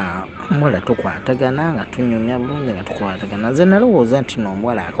nga omuwala tukwatagana nga tunyumya bulungi nga tukwatagana nze nalowooza nti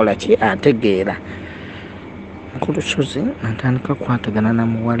n'omuwala akola ki ategeera. Ku lusozi natandika kukwatagana na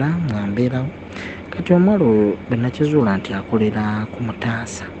muwala nga mbeerawo kati omuwala oyo bwe nakizuula nti akolera ku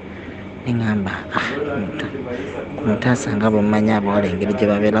mutaasa neŋŋamba ku mutaasa nga bwe mmanyi abawala engeri gye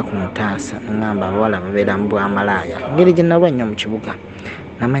babeera ku mutaasa neŋŋamba abawala babeera mu bwamalaaya engeri gye nalwa nnyo mu kibuga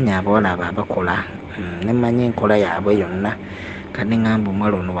namanya abawala abo abakola nemmanyi enkola yaabwe yonna kati neŋŋamba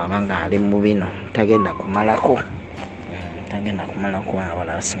omuwala ono bw'aba nga ali mu bino tagenda kumalako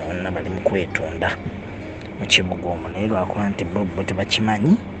abawala abasinga bonna bali mu kwetunda mu kibuga omwo naye lwakuba nti bo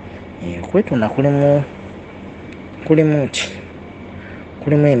tebakimanyi okwetunda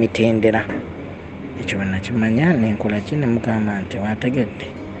kulimu emitendera ekyo bwe nakimanya nenkola ki nemugamba nti wategedde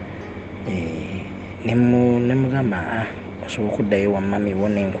nemugamba osobola okuddayo wammami wo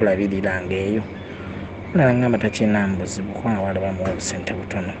nenkulabiriranga eyo nalangamba takinamu buzibu kubanga abawala bamuwa obusente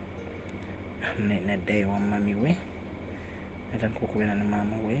butono neddayo wammami we natandika okubeera ne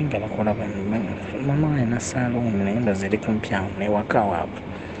maama we nga bakola maama we alina saaluni naye ndozi eri kumpi awo newaka waabwe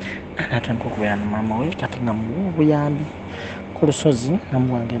natandika okubeera ne maama we kati nga muwa obuyambi ku lusozi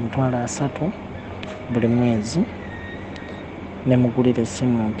namuwanga $3 buli mwezi nemugulira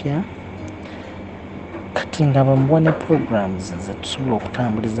essimu mpya kati nga bamuwa ne programs zetusobola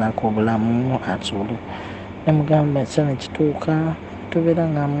okutambulizaako obulamu asobole nemugamba ekiseera nekituuka tubeera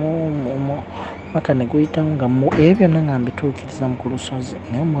nga maka neguyitawo nga ebyo byonna nga mbituukiriza mu ku lusozi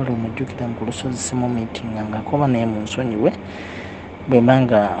naye omuwala omujjukira mu ku lusozi simumiitinga nga akoba naye mu nsonyiwe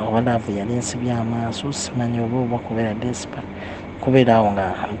bwembanga obalaavu yali ensibye amaaso simanyi oba kubeera despa kubeera awo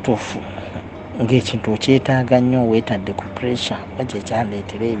nga mutuufu ng'ekintu okyetaaga nnyo weetadde ku pressure oba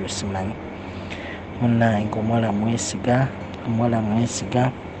kyekyaleetera ebyo simanyi munnange omuwala mwesiga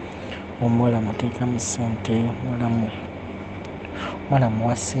omuwala muteekamu ssente omwana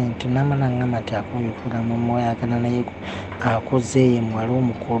muwa ssente namala ngamba nti akuyukulamu mwayagala naye akozeeyo muwala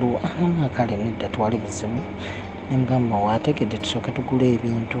omukulu kale nedda twali buzibu nemugamba waategedde tusooke tugula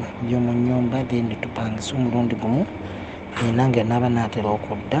ebintu by'omu nnyumba then tupangisa omulundi gumu nange naaba naatera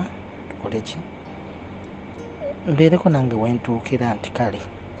okudda tukole ki mbeereko nange wentuukira nti kale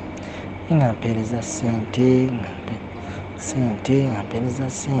nga mpeereza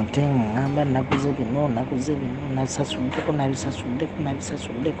ssente ngamba naguze bino nabisasuddeko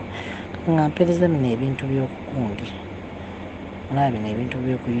nga mpeereza bino ebintu by'okugundi olaba bino ebintu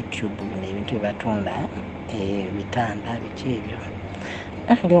by'oku YouTube bino ebintu byebatunda ebitanda biki ebyo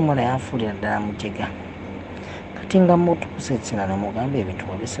ali omuwala yanfuulira ddala mujega kati nga mutuuse ekira nemugamba ebintu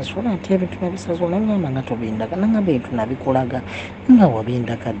wabisasula nti ebintu nabisasula nagamba nga tobindaga nagamba ebintu nabikulaga nga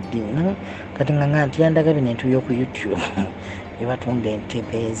wabindaga ddi kati nga nti yandaga bino ebintu by'oku YouTube byebatunda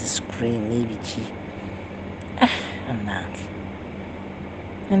entebe eziscreen biki nange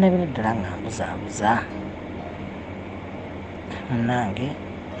nendabira ddala nga mbuzaabuza nange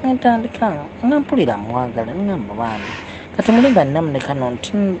netandika nga mpulira mwagala nengamba bambi kati mulinga nnamunekano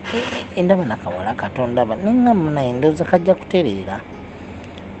nti endaba nakawala katondaba nengamba naye ndowooza kajja kutereera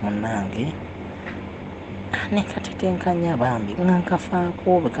munange nekatetenkanya bambi nga nkafaako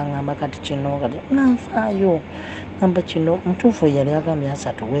bwekangamba kati kino kati nga nfaayo gamba kino mutuufu yali agambye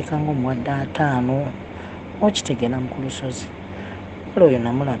 3 weekanga omuwadde 5 okitegeera mu ku lusozi wala oyo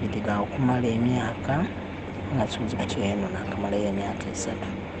namulabirira okumala emyaka nga kibuzi kyeeno nakamalayo emyaka 3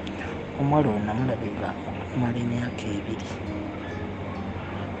 omuwala oyo namulabirira okumala emyaka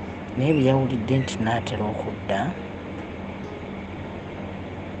 2 naye bwe yawulidde nti naatera okudda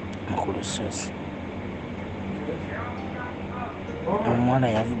mu ku lusozi omuwala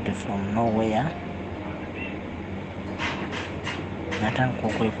yavudde from nowhere natandika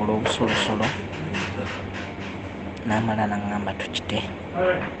okwekola obusolosolo namala naŋŋamba tukite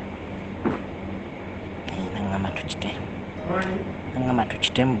ngamba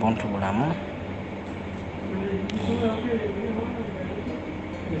tukitemu buntu bulamu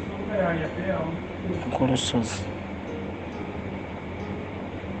ku lusozi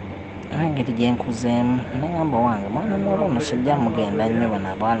engeri gyenkuzeemu nengamba wange mwana muwala ono sijja mugenda nnyo bano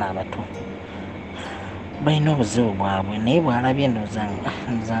abawala abato balina obuzibu bwabwe naye bwalabye ndooza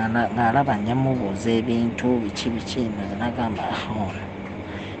ng'alaba nja mubuuza ebintu biki nze nagamba ono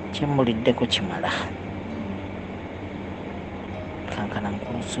kimuliddeko kimala kankana ku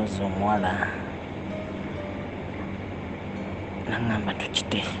lusozi omuwala nangamba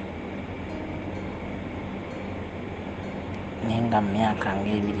tukite naye nga mu myaka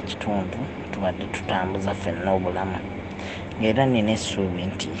ng'ebiri kitundu tubadde tutambuza ffenna obulamu ng'era nina essuubi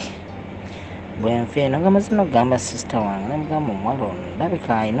nti bwenfa eno nga mazina okugamba sisita wange namugamba omuwala ono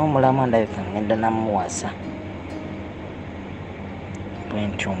ndabika alina omulamu ndabika ngenda namuwasa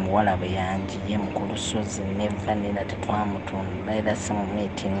bwenti omuwala bwe yanjiye mu ku lusozi neva nera tetwamutunda era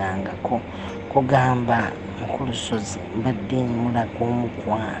simumwetingangako kugamba mu ku lusozi mbadde mulaga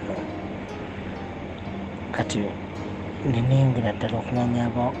omukwano kati nenengera ddala okumanya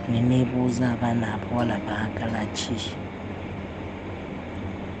neneebuuza abaana abawala baagala ki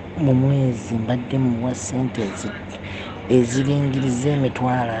mu mwezi mbadde muwa ssente eziringiriza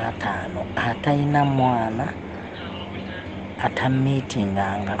 $50 atalina mwana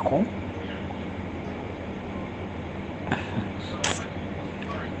atameetingangako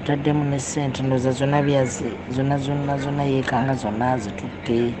taddemu ne ssente ndoza zonna yeekanga zonna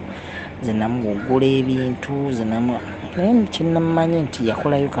zitutte zinamugugula ebintu naye kinammanyi nti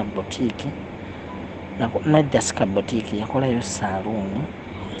yakolayo ka botiiki nadda si ka botiiki yakolayo saaluuni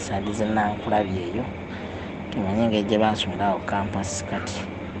saadi zenankulabye eyo kimanye nga gye basulawo kampasi kati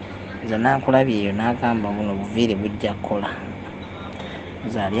zenankulabye eyo n'agamba buno buviiri bujja kukola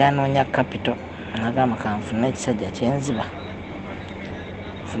zaali anoonya kapito n'agamba kanfune ekisajja kyenziba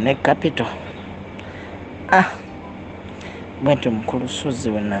nfune kapito bwenti mu lusozi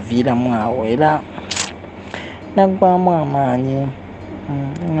we naviiramu awo era naggwamu amaanyi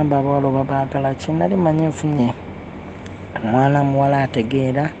ngamba abawala oba baagala ki nali manyi nfunye omwana muwala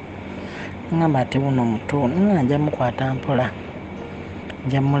ategeera ngamba ate buno muto nga nja mukwata mpola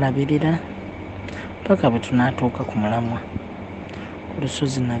nja mulabirira paka bwe tunaatuuka ku mulamwa ku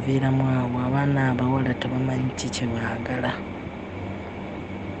lusozi naviiramu awo abaana abawala tebamanyi ki kye baagala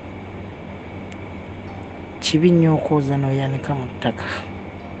kibi nnyo okwoza n'oyanika mu ttaka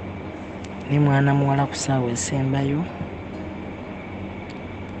ne mwana muwala ku ssaawa esembayo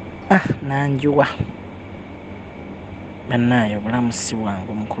nanjuwa bannaayo obulamu si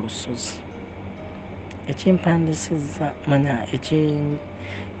bwangu mu ku lusozi ekimpandisizza manya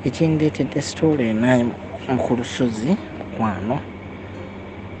ekindeetedde sitoola enaayo mu ku lusozi kwano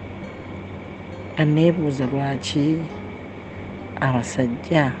neebuuza lwaki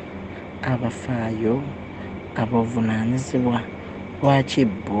abasajja abafaayo abavunaanyizibwa lwaki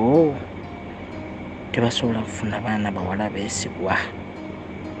bo tebasobola kufuna baana bawala beesigwa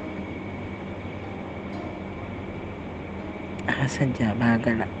abasajja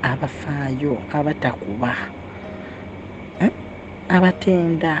abaagala abafaayo abatakuba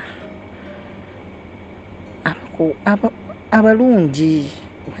abatenda abalungi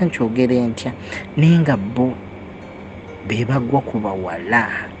bankyogere ntya naye nga bo bebagwa ku bawala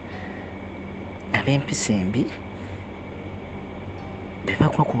ab'empisa embi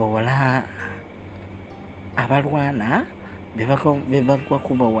bebagwa ku bawala abalwana bebagwa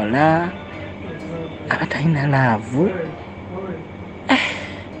ku bawala abatalina laavu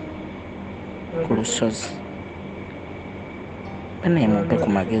ku lusozi banaye mumpe ku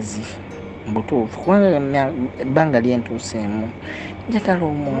magezi mbutuufu kubanga ebbanga lyentuuseemu njagala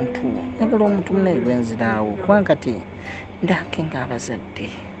omuntu munaye lwenziraawo kubanga kati ndakenga abazadde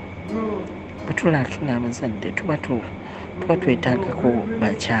bwe tulakenga abazadde tuba twetaagako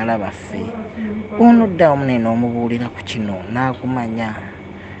bakyala baffe ono ddawo munaye n'omubuulira ku kino n'akumanya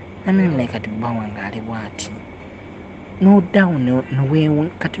namene kati bba wange ali bw'ati n'oddawo neweewe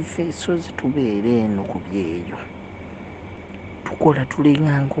kati ffe esozi tubeera eno ku byeyo tukola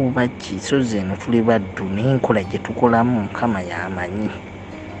tulinganga obajji sozi eno tuli baddu naye enkola gye tukolamu Mukama y'amanyi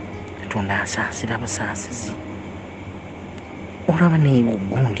Katonda asaasira busaasizi olaba naye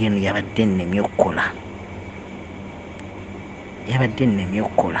gundi eno yabadde nnemye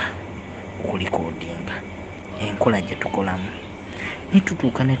okukola okulikoodinga enkola gye tukolamu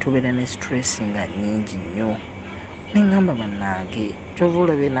netutuuka netubeera ne stress nga nnyingi nnyo nengamba bannange kyova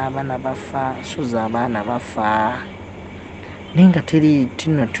olabye n'abaana bafa sozi abaana bafa naye nga teri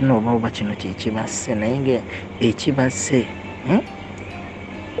tino oba kino kyekibasse naye nga ekibasse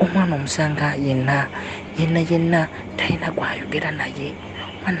omwana omusanga yenna yenna talina gwayogera naye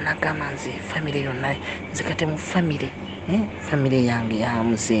wanagamba nze famire yonna nzikate mu famire yange ya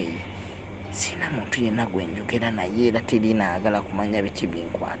muzeeyi sina muntu yenna gwenjogera naye era terinaagala kumanya biki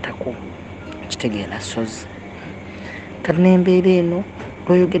binkwatako kitegeera sozi kati n'embeera eno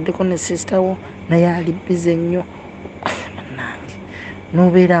lwoyogeddeko ne sisitawo naye ali bize nnyo nange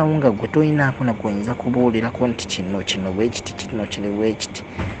n'obeera awo nga gwe tolinaako nagwoyinza kubuulirako nti kino bwekiti kino kiri bwekiti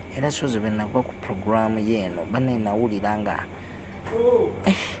era sozi bwe nagwa ku puroguramu yeeno bane nawulira nga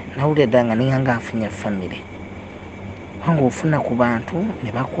nawulira ddala nga ninganga afunye famire wanga ofuna ku bantu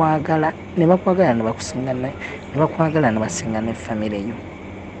ne bakwagala ne bakusinga ne bakwagala ne basinga ne famire yo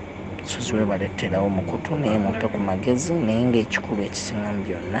sozi we baleeterawo mukutu naye mumpe ku magezi naye ng'ekikulu ekisinga mu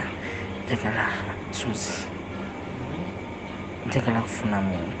byonna njagala kufuna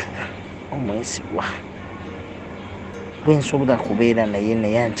muntu omwesigwa bwensobola kubeera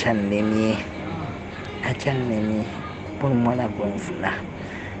naye ankyannemye buli muwala gwenfuna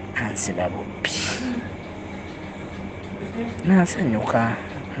ansiba bubbi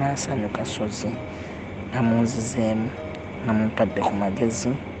nansanyuka sozi nga munzizeemu nga mumpadde ku magezi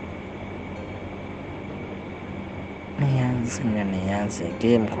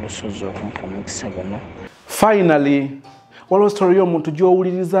neyanze mu lusozi okumpa omukisa guno. Finally, waliwo story y'omuntu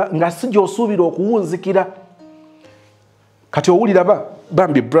gy'owuliriza nga si gy'osuubira okuwunzikira. Kati owulira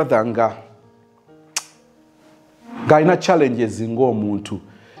bambi brother ng'alina challenges ng'omuntu.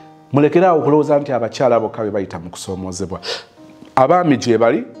 Mulekerawo okulowooza nti abakyala bokka be bayita mu kusoomoozebwa. Abaami gye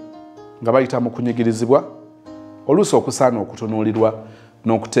bali nga bayita mu kunyigirizibwa, oluusi okusaana okutunuulirwa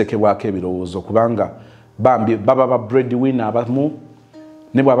n'okuteekebwako ebirowoozo kubanga bambi baba ba breadwinner abamu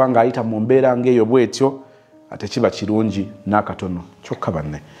ne bw'aba ng'ayita mu mbeera ng'eyo bw'etyo ate kiba kirungi n'akatono. Kyokka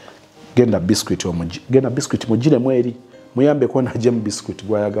banne genda biscuit mugiremu eri muyambeko najje mu biscuit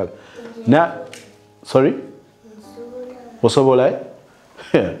gw'ayagala. Sorry? Osobola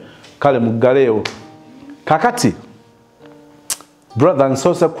kale muggaleewo. Kakati brother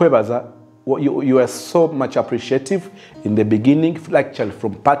nsoose kwebaza. You are so much appreciative in the beginning, actually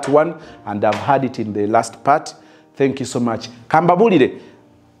from part 1, and I've had it in the last part. Thank you so much. Kambabulire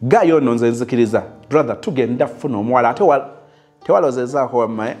gayo nonze nzikiriza brother tugenda funa omuwala ate tewalozezaako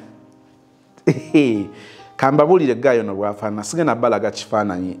wamma kambabulire gayo no bwafaana sigenda balaga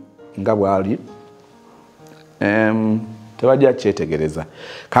kifaananyi nga bwali tebajja kyetegereza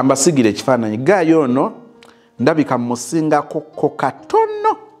kambasigire ekifaananyi gayo no ndabika musingako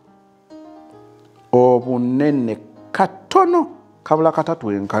katono obunene katono kabula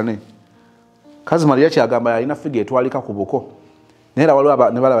katatu enkane kazi Maria kyagamba alina figa etwalika ku buko nera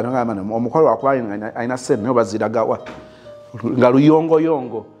waliwo ne balaba ngamba omukwalo wakwali alina sente naye baziragawa nga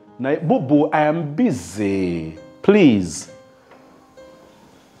luyongo naye bubu I am busy please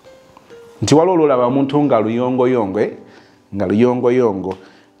nti waliwo olaba omuntu nga luyongo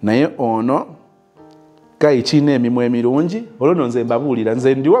naye ono gayi kiina emimwa emirungi olwo nze mbabuulira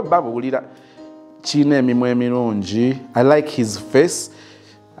nze ndiwa babuulira kiina emimwa emirungi. I like his face,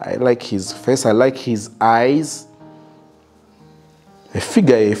 I like his eyes.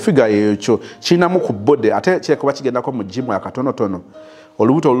 Figure ekyo kiinamu ku bode ate kirekuba kigendako mu gym akatonotono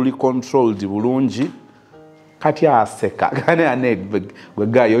olubuto oluli controlled bulungi kati aseka kane ane gwe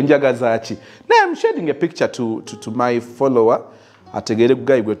gayo njagaza ki naye I'm sharing a picture to my follower ategere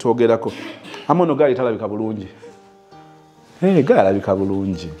gayi gwe twogerako amono gayi talabika bulungi gayi alabika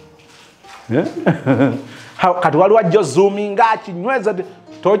bulungi kati waliwo ajjo zooming akinyweza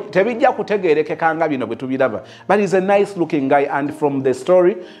tebijja kutegeerekeka nga bino bwe tubiraba but he's a nice looking guy and from the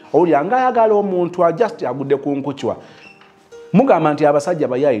story owulira nga ayagala omuntu just agudde ku nkuchwa mugamba nti abasajja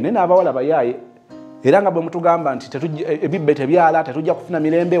bayayi naye n'abawala bayayi era nga bwe mutugamba nti ebibbe tebyala tetujja kufuna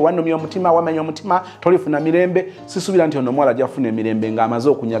mirembe wannomya omutima wamenya omutima tolifuna mirembe sisuubira nti ono omuwala ajja kufuna emirembe ng'amaze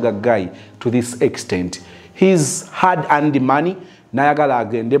okunyaga guy to this extent. He's hard earned money n'ayagala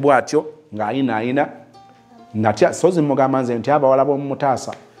agende bw'atyo ng'ayina natya sozi mugamba nze nti abawala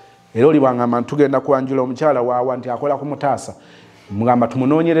b'omumutaasa era oli bwangamba tugenda kwanjula omukyala waawa nti akola ku mutaasa mugamba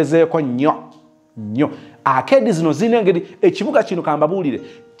tumunoonyerezeeko nnyo akedi zino zirina engeri ekibuga kino kambabuulire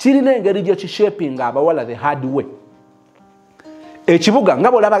kirina engeri gye kishapinga abawala the hard way. Ekibuga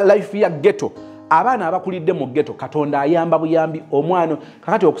nga bw'olaba life ya ghetto abaana abakulidde mu ghetto Katonda ayamba buyambi omwana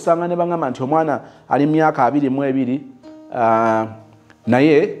kakati okusanga ne bangamba nti omwana ali myaka 22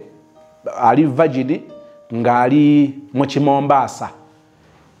 naye ali virgin ngali mu Kimombasa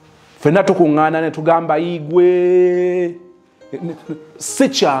fena tukungana ne tugamba igwe si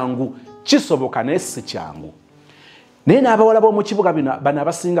kyangu kisoboka naye si kyangu naye n'abawala b'omu kibuga bano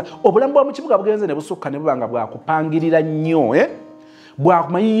abasinga obulamu bw'omu kibuga bugenze ne busukka ne bubanga bwakupangirira nnyo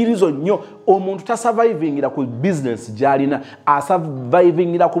bwakumayirizo nnyo omuntu tasurvivingira ku business gyalina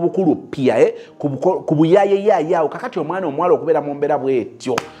asurvivingira ku bukulu pia ku buyayeyayawo kakati omwana omuwala okubeera mu mbeera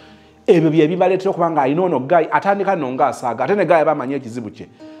bwetyo ebyo bye bibaleetera okuba nga alina ono gayi atandika nno ng'asaaga ate ne gayi aba amanyi ekizibu kye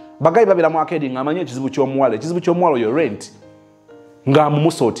bagayi babeera mu akedi ng'amanyi ekizibu ky'omuwala oyo rent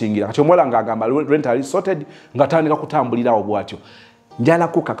ng'amumusotingira kati omuwala ng'agamba rent ali sorted ng'atandika kutambulirawo bw'atyo njala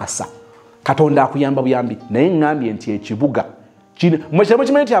kukakasa Katonda akuyamba buyambi naye ngambye nti ekibuga mwekiremu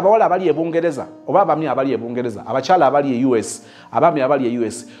kimanyi nti abawala abali e Bungereza oba abami abali e Bungereza abakyala abali e US abami abali e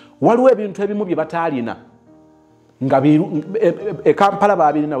US waliwo ebintu ebimu bye bataalina nga e Kampala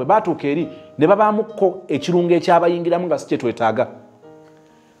baabirina bwe baatuuka eri ne babaamuko ekirungo ekyabayingiramu nga si kye twetaaga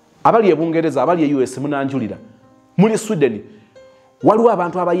abali e Bungereza abali e US munanjulira muli Sweden waliwo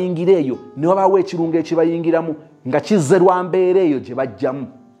abantu abayingira eyo ne wabaawo ekirungo ekibayingiramu nga kizze lwa mbeera eyo gye bajjamu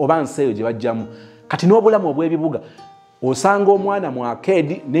oba nsi eyo gye bajjamu kati n'obulamu obw'ebibuga osanga omwana mu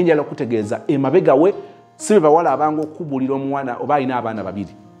akedi nenjala okutegeeza emabega we si be bawala abanga okubulira omwana oba alina abaana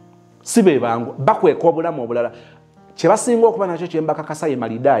babiri si be bangu bakweka obulamu obulala kye basinga okuba nakyo kye mbakakasa ye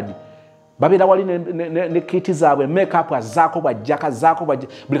malidaadi babeera wali ne kiti zaabwe make-up azaako bwajjaka zaako bwajja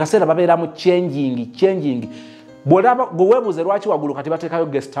buli kaseera babeera mu changing bw'olaba gwe weebuuze lwaki waggulu kati bateekayo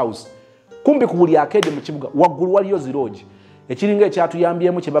guest house kumbi ku buli akedi mu kibuga waggulu waliyo ziroogi ekiringa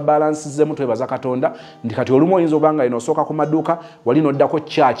ekyatuyambyemu kye babalansizzemu twebaza Katonda nti kati olumu oyinza obanga ino osooka ku maduuka wali noddako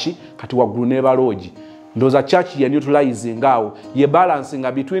chachi kati waggulu n'eba loogi ndowooza chachi ye neutralizing awo ye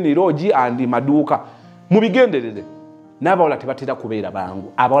balancing between loogi and maduuka mubigenderere n'abawala tebatera kubeera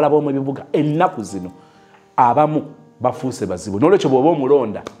bangu abawala b'omu bibuga ennaku zino abamu bafuuse bazibu n'olwekyo bw'oba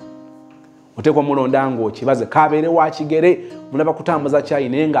omulonda oteekwa mulonda ng'okibaze kabeere wakigere mulaba kutambuza kyayi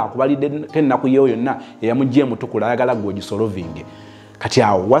naye ng'akubalidde ennaku yeeyo yonna eyamugye mutukula ayagala gwe ogisolovinge kati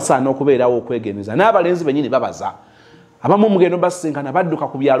awo wasaana okubeerawo okwegeneza n'abalenzi bennyini babaza abamu mugendo basinkana badduka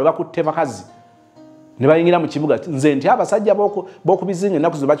ku byalo bakutte bakazi ne bayingira mu kibuga nze nti abasajja b'okubizinga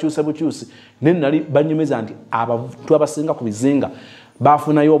ennaku ze bakyuse bukyusi naye nali banyumiza nti abantu abasinga ku bizinga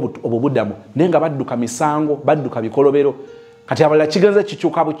baafunayo obubuddamu naye nga badduka misango badduka bikolobero kati abalala kigenze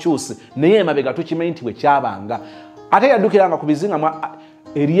kikyuka bukyusi naye emabega tukimanyi nti bwe kyabanga ate yaddukiranga ku bizinga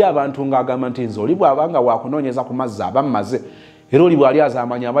eri abantu ng'agamba nti nze oli bw'abanga wakunoonyeza ku mazzi aba mmaze era oli bw'ali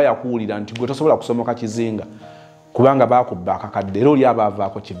azaamanya aba yakuwulira nti gwe tosobola kusomoka kizinga kubanga baakubba akakadde era oli aba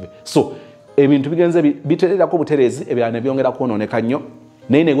avaako kive so ebintu bigenze bitererako buterezi ebirala ne byongera kwonooneka nnyo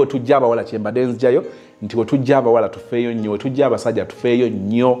naye ne gwe tujja abawala kyembadde nzijayo nti we tujja abawala tufeeyo nnyo we tujja abasajja tufeeyo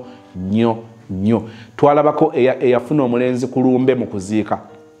nnyo twalabako eyafuna omulenzi ku lumbe mu kuziika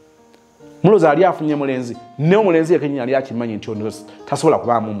muloza ali afunye mulenzi ne omulenzi yekenyini ali akimanyi nti ono tasobola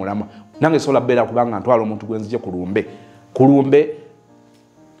kubaamu omulama nange sobola beera kubanga ntwala omuntu gwenzije ku lumbe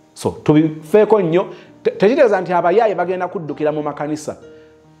so tubifeeko nnyo tekitegeeza nti abayaaye bagenda kuddukira mu makanisa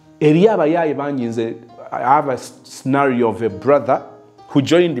eri abayaaye bangi nze I have a scenario of a brother who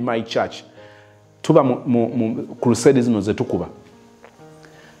joined my church tuba mu crusade zino ze tukuba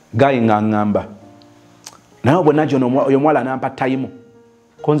gayi ng'angamba naye bwe najja oyo omwala anampa tayimu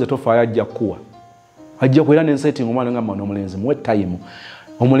konze tofaayo ajja kuwa ajja kuera nensetting omwana ngamba n'omulenzi muwe tayimu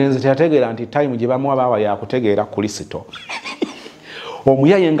omulenzi teyategeera nti tayimu gye bamuwa baawa yakutegeera Kristo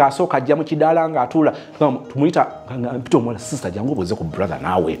omuyaye ng'asooka ajja mu kidaala ng'atuula tumuyita mpita omwala sister jangu obuuze ku brother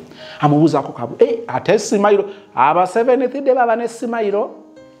naawe amubuuzaako kabu ate simayiro aba 7th day baba ne simayiro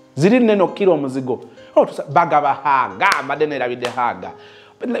ziri nneno kiro omuzigo bagaba haaga mbadde neerabidde haaga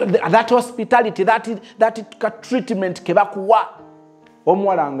that hospitality that treatment ke bakuwa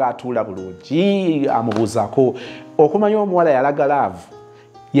omuwala ng'atuula bulungi amubuuzaako okumanya omuwala yalaga laavu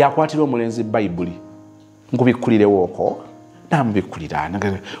yakwatira omulenzi bayibuli nkubikkulirewooko namubikkulira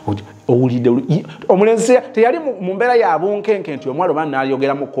owulidde omulenzi teyali mu mbeera ya bunkenke nti omuwala oba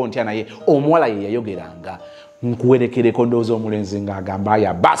naalyogeramo kontya naye omuwala ye yayogeranga nkuwerekereko ndowooza omulenzi ng'agamba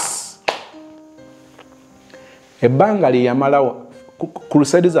aya basi ebbanga lye yamalawo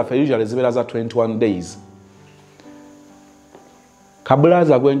crusade zaffe usually zibeera za 21 days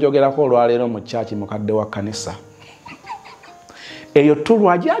kabulaza gwenjogerako olwaleero mu church mukadde wa kanisa eyo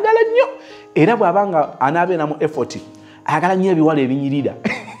tulwa gyagala nnyo era bw'abanga anaabeeramu effort ayagala nnyo ebiwala ebinyirira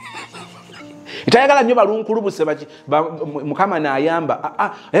etayagala nnyo balunkulubuse mukama n'ayamba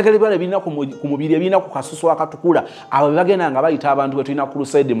ayagala ebiwala ebirina ku mubiri ebirina ku kasusu akatukula abo be bagenda nga bayita abantu bwe tulina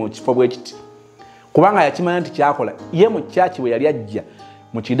crusade mu kifo bwe kiti kubanga yakimanya nti kyakola ye mu kyaki bwe yali ajja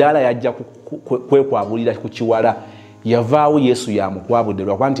mu kidaala yajja kwekwabulira ku kiwala yavaawo Yesu yamukwabudde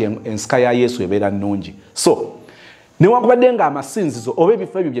lwakuba nti ensika ya Yesu ebeera nnungi so newankubadde nga amasinzizo oba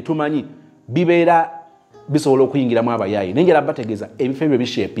ebifo ebyo bye tumanyi bibeera bisobola okuyingiramu abayaayi naye njala bategeeza ebifo ebyo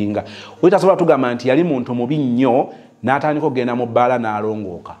bishepinga oli tasobola tugamba nti yali muntu mubi nnyo n'atandika okugenda mu bbaala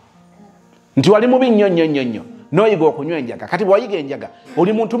n'alongooka nti wali mubi nnyo n'oyiga okunywa enjaga kati bw'oyiga enjaga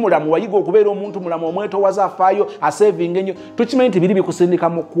oli muntu mulamu wayiga okubeera omuntu mulamu omwetowaza afaayo asevinga ennyo tukimanyi nti biri bikusindika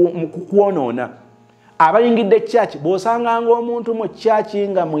mu kukwonoona abayingidde kyaki bw'osanganga omuntu mu kyaki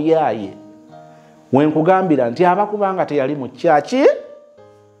nga muyaaye wenkugambira nti abakubanga teyali mu kyaki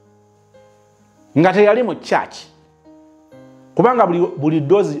nga teyali mu kyaki kubanga buli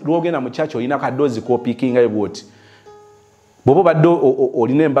dozi lwogenda mu kyaki olina kadozi kopiikingayo bwoti bw'oba badde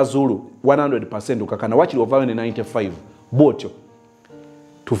olina embazulu 100% okakana wakiri ovaayo ne 95 bwotyo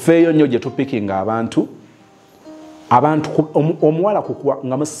tufeeyo nnyo gye tupikinga abantu omuwala kukwa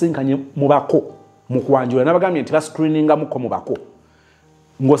nga musisinkanye mubako mu kwanjula n'abagambye nti bascreeningamuko mubako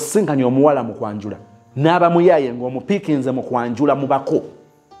ng'osisinkanye omuwala mu kwanjula n'abamuyaaye ng'omupiikinze mu kwanjula mubako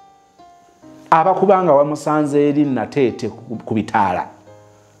abakubanga wamusanze eri nateete ku bitaala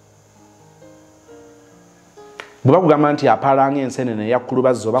bwe bakugamba nti apaalanga ensenene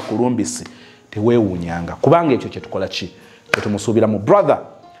yakkulubazza oba kulumbisi teweewuunyanga kubanga ekyo kyetukola ki kyetumusuubira mu brother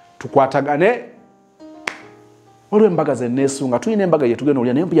tukwatagane olw'embaga zenneesunga tulina embaga yetugenda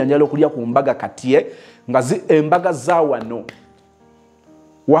olya naye mpuyanjala okulya ku mbaga katye nga embaga za wano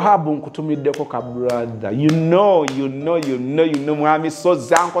Wahabu nkutumiddeko ka brother you know mwami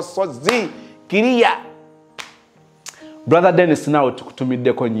sozi anko sozi kiriya brother Dennis nawe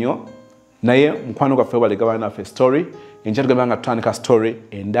tukutumiddeko nnyo naye mukwano gwaffe balegabana naffe story enkya tugamba nga tutandika story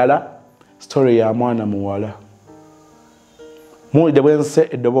endala story ya mwana muwala muwulidde bwense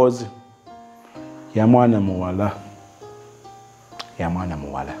eddoboozi ya mwana muwala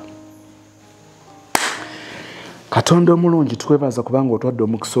Katonda omulungi twebaza kubanga otwadde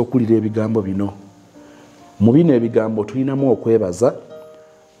omukisa okulira ebigambo bino mu bino ebigambo tulinamu okwebaza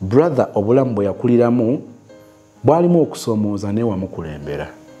brother obulamu bwe yakuliramu bwalimu okusoomooza ne wamukulembera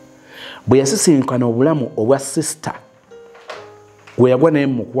bwe yasisinkana obulamu obwa sister gwe yagwa naye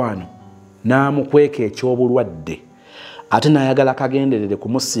mukwano n'amukweka eky'obulwadde ate n'ayagala kagenderere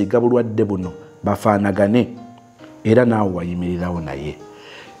kumusiiga bulwadde buno bafaanagane era naawe wayimirirawo naye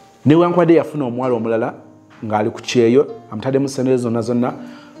newankwadde yafuna omuwala omulala ng'ali ku kyeyo amutaddemu sente zonna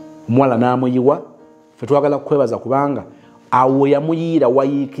omuwala n'amuyiwa ffe twagala kukwebaza kubanga awo yamuyiira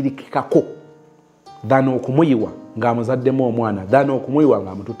wayiikirikikako dhana okumuyiwa ng'amuzaddemu omwana dhana okumuyiwa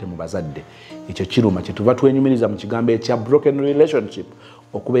ng'amututte mu bazadde ekyo kiruma kyetuva twenyumiriza mu kigambo ekya broken relationship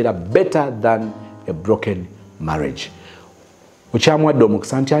okubeera better than a broken marriage okyamuwadde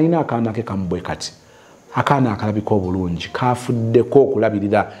omukisa nti alina akaana ke kamubwe kati akaana akalabika obulungi kafuddeko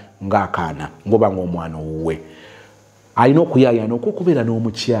okulabirira ng'akaana ngoba ng'omwana owuwe alina okuyaayana okukubeera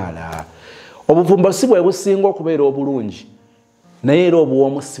n'omukyala obuvumba si bwe businga okubeera obulungi naye era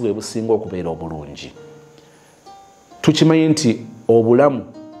obuwoomu si bwe businga okubeera obulungi tukimanyi nti obulamu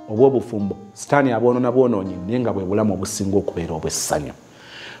obw'obufumbo sitaani abwonoonyi naye nga bwe bulamu obusinga okubeera obw'essanyu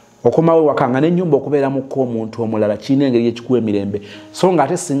okomawo waka nga n'ennyumba okubeeramuko omuntu omulala kirina engeri ekikuwa emirembe so nga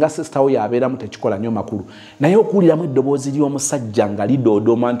ate singa sisitawo yabeeramu tekikola nnyo makulu naye okuwuliramu eddoboozi ly'omusajja nga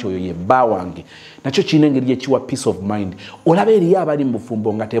lidoodooma nti oyo ye bba wange nakyo kirina engeri ekiwa peace of mind olaba eriyo abali mu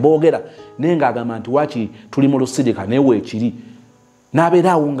bufumbo nga teboogera naye ng'agamba nti waaki tuli mu lusirika naye weekiri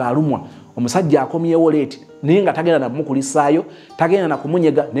n'abeera awo ng'alumwa omusajja akomyewo leeti naye nga tagenda namukulisaayo tagenda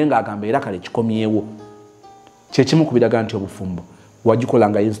nakumunyega naye ng'agamba era kale kikomyewo kyekimu ku biraga nti obufumbo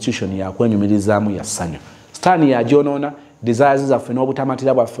wagikolanga institution yakwenyumirizaamu ya ssanyu sitaani yagyonoona desires zaffe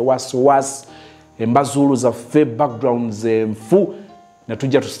n'obutamatira bwaffe wasiwasi embazuulu zaffe backgrounds enfu ne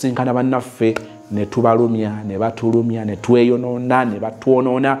tujja tusisinkana bannaffe ne tubalumya ne batulumya ne tweyonoona ne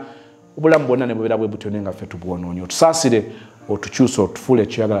batwonoona obulamu bwonna ne bubeera bwe butyo naye nga ffe tubwonoonye otusaasire otukyusa otufuule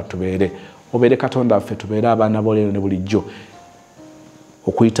ekyoyagala tubeere obeere katonda waffe tubeere abaana boleero ne bulijjo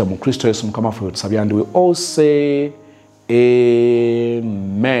okuyita mu kristo yesu mukama waffe wetusabya ndiwe all say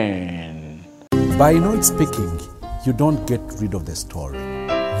amen. By not speaking, you don't get rid of the story.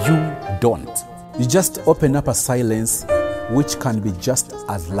 You don't. You just open up a silence which can be just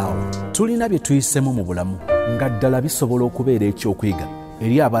as loud. Tulina bye tuyisemu mu bulamu nga ddala bisobola okubeera ekyokwiga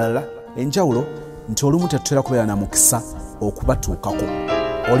eri abalala enjawulo nti olumu tetutera kubeera na mukisa okubatuukako.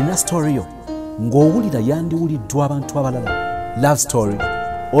 Olina story yo ng'owulira yandiwuliddwa abantu abalala. Love story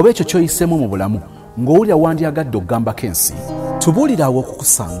oba ekyo kyoyisemu mu bulamu ng'owulira wandyagadde okugambako ensi tubuulira awo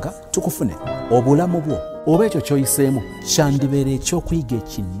okukusanga tukufune obulamu bwo oba ekyo kyoyiseemu kyandibeera ekyokuyiga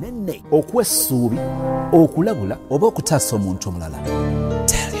ekinene okuwa essuubi okulabula oba okutaasa omuntu omulala.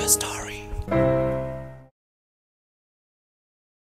 Tell your story.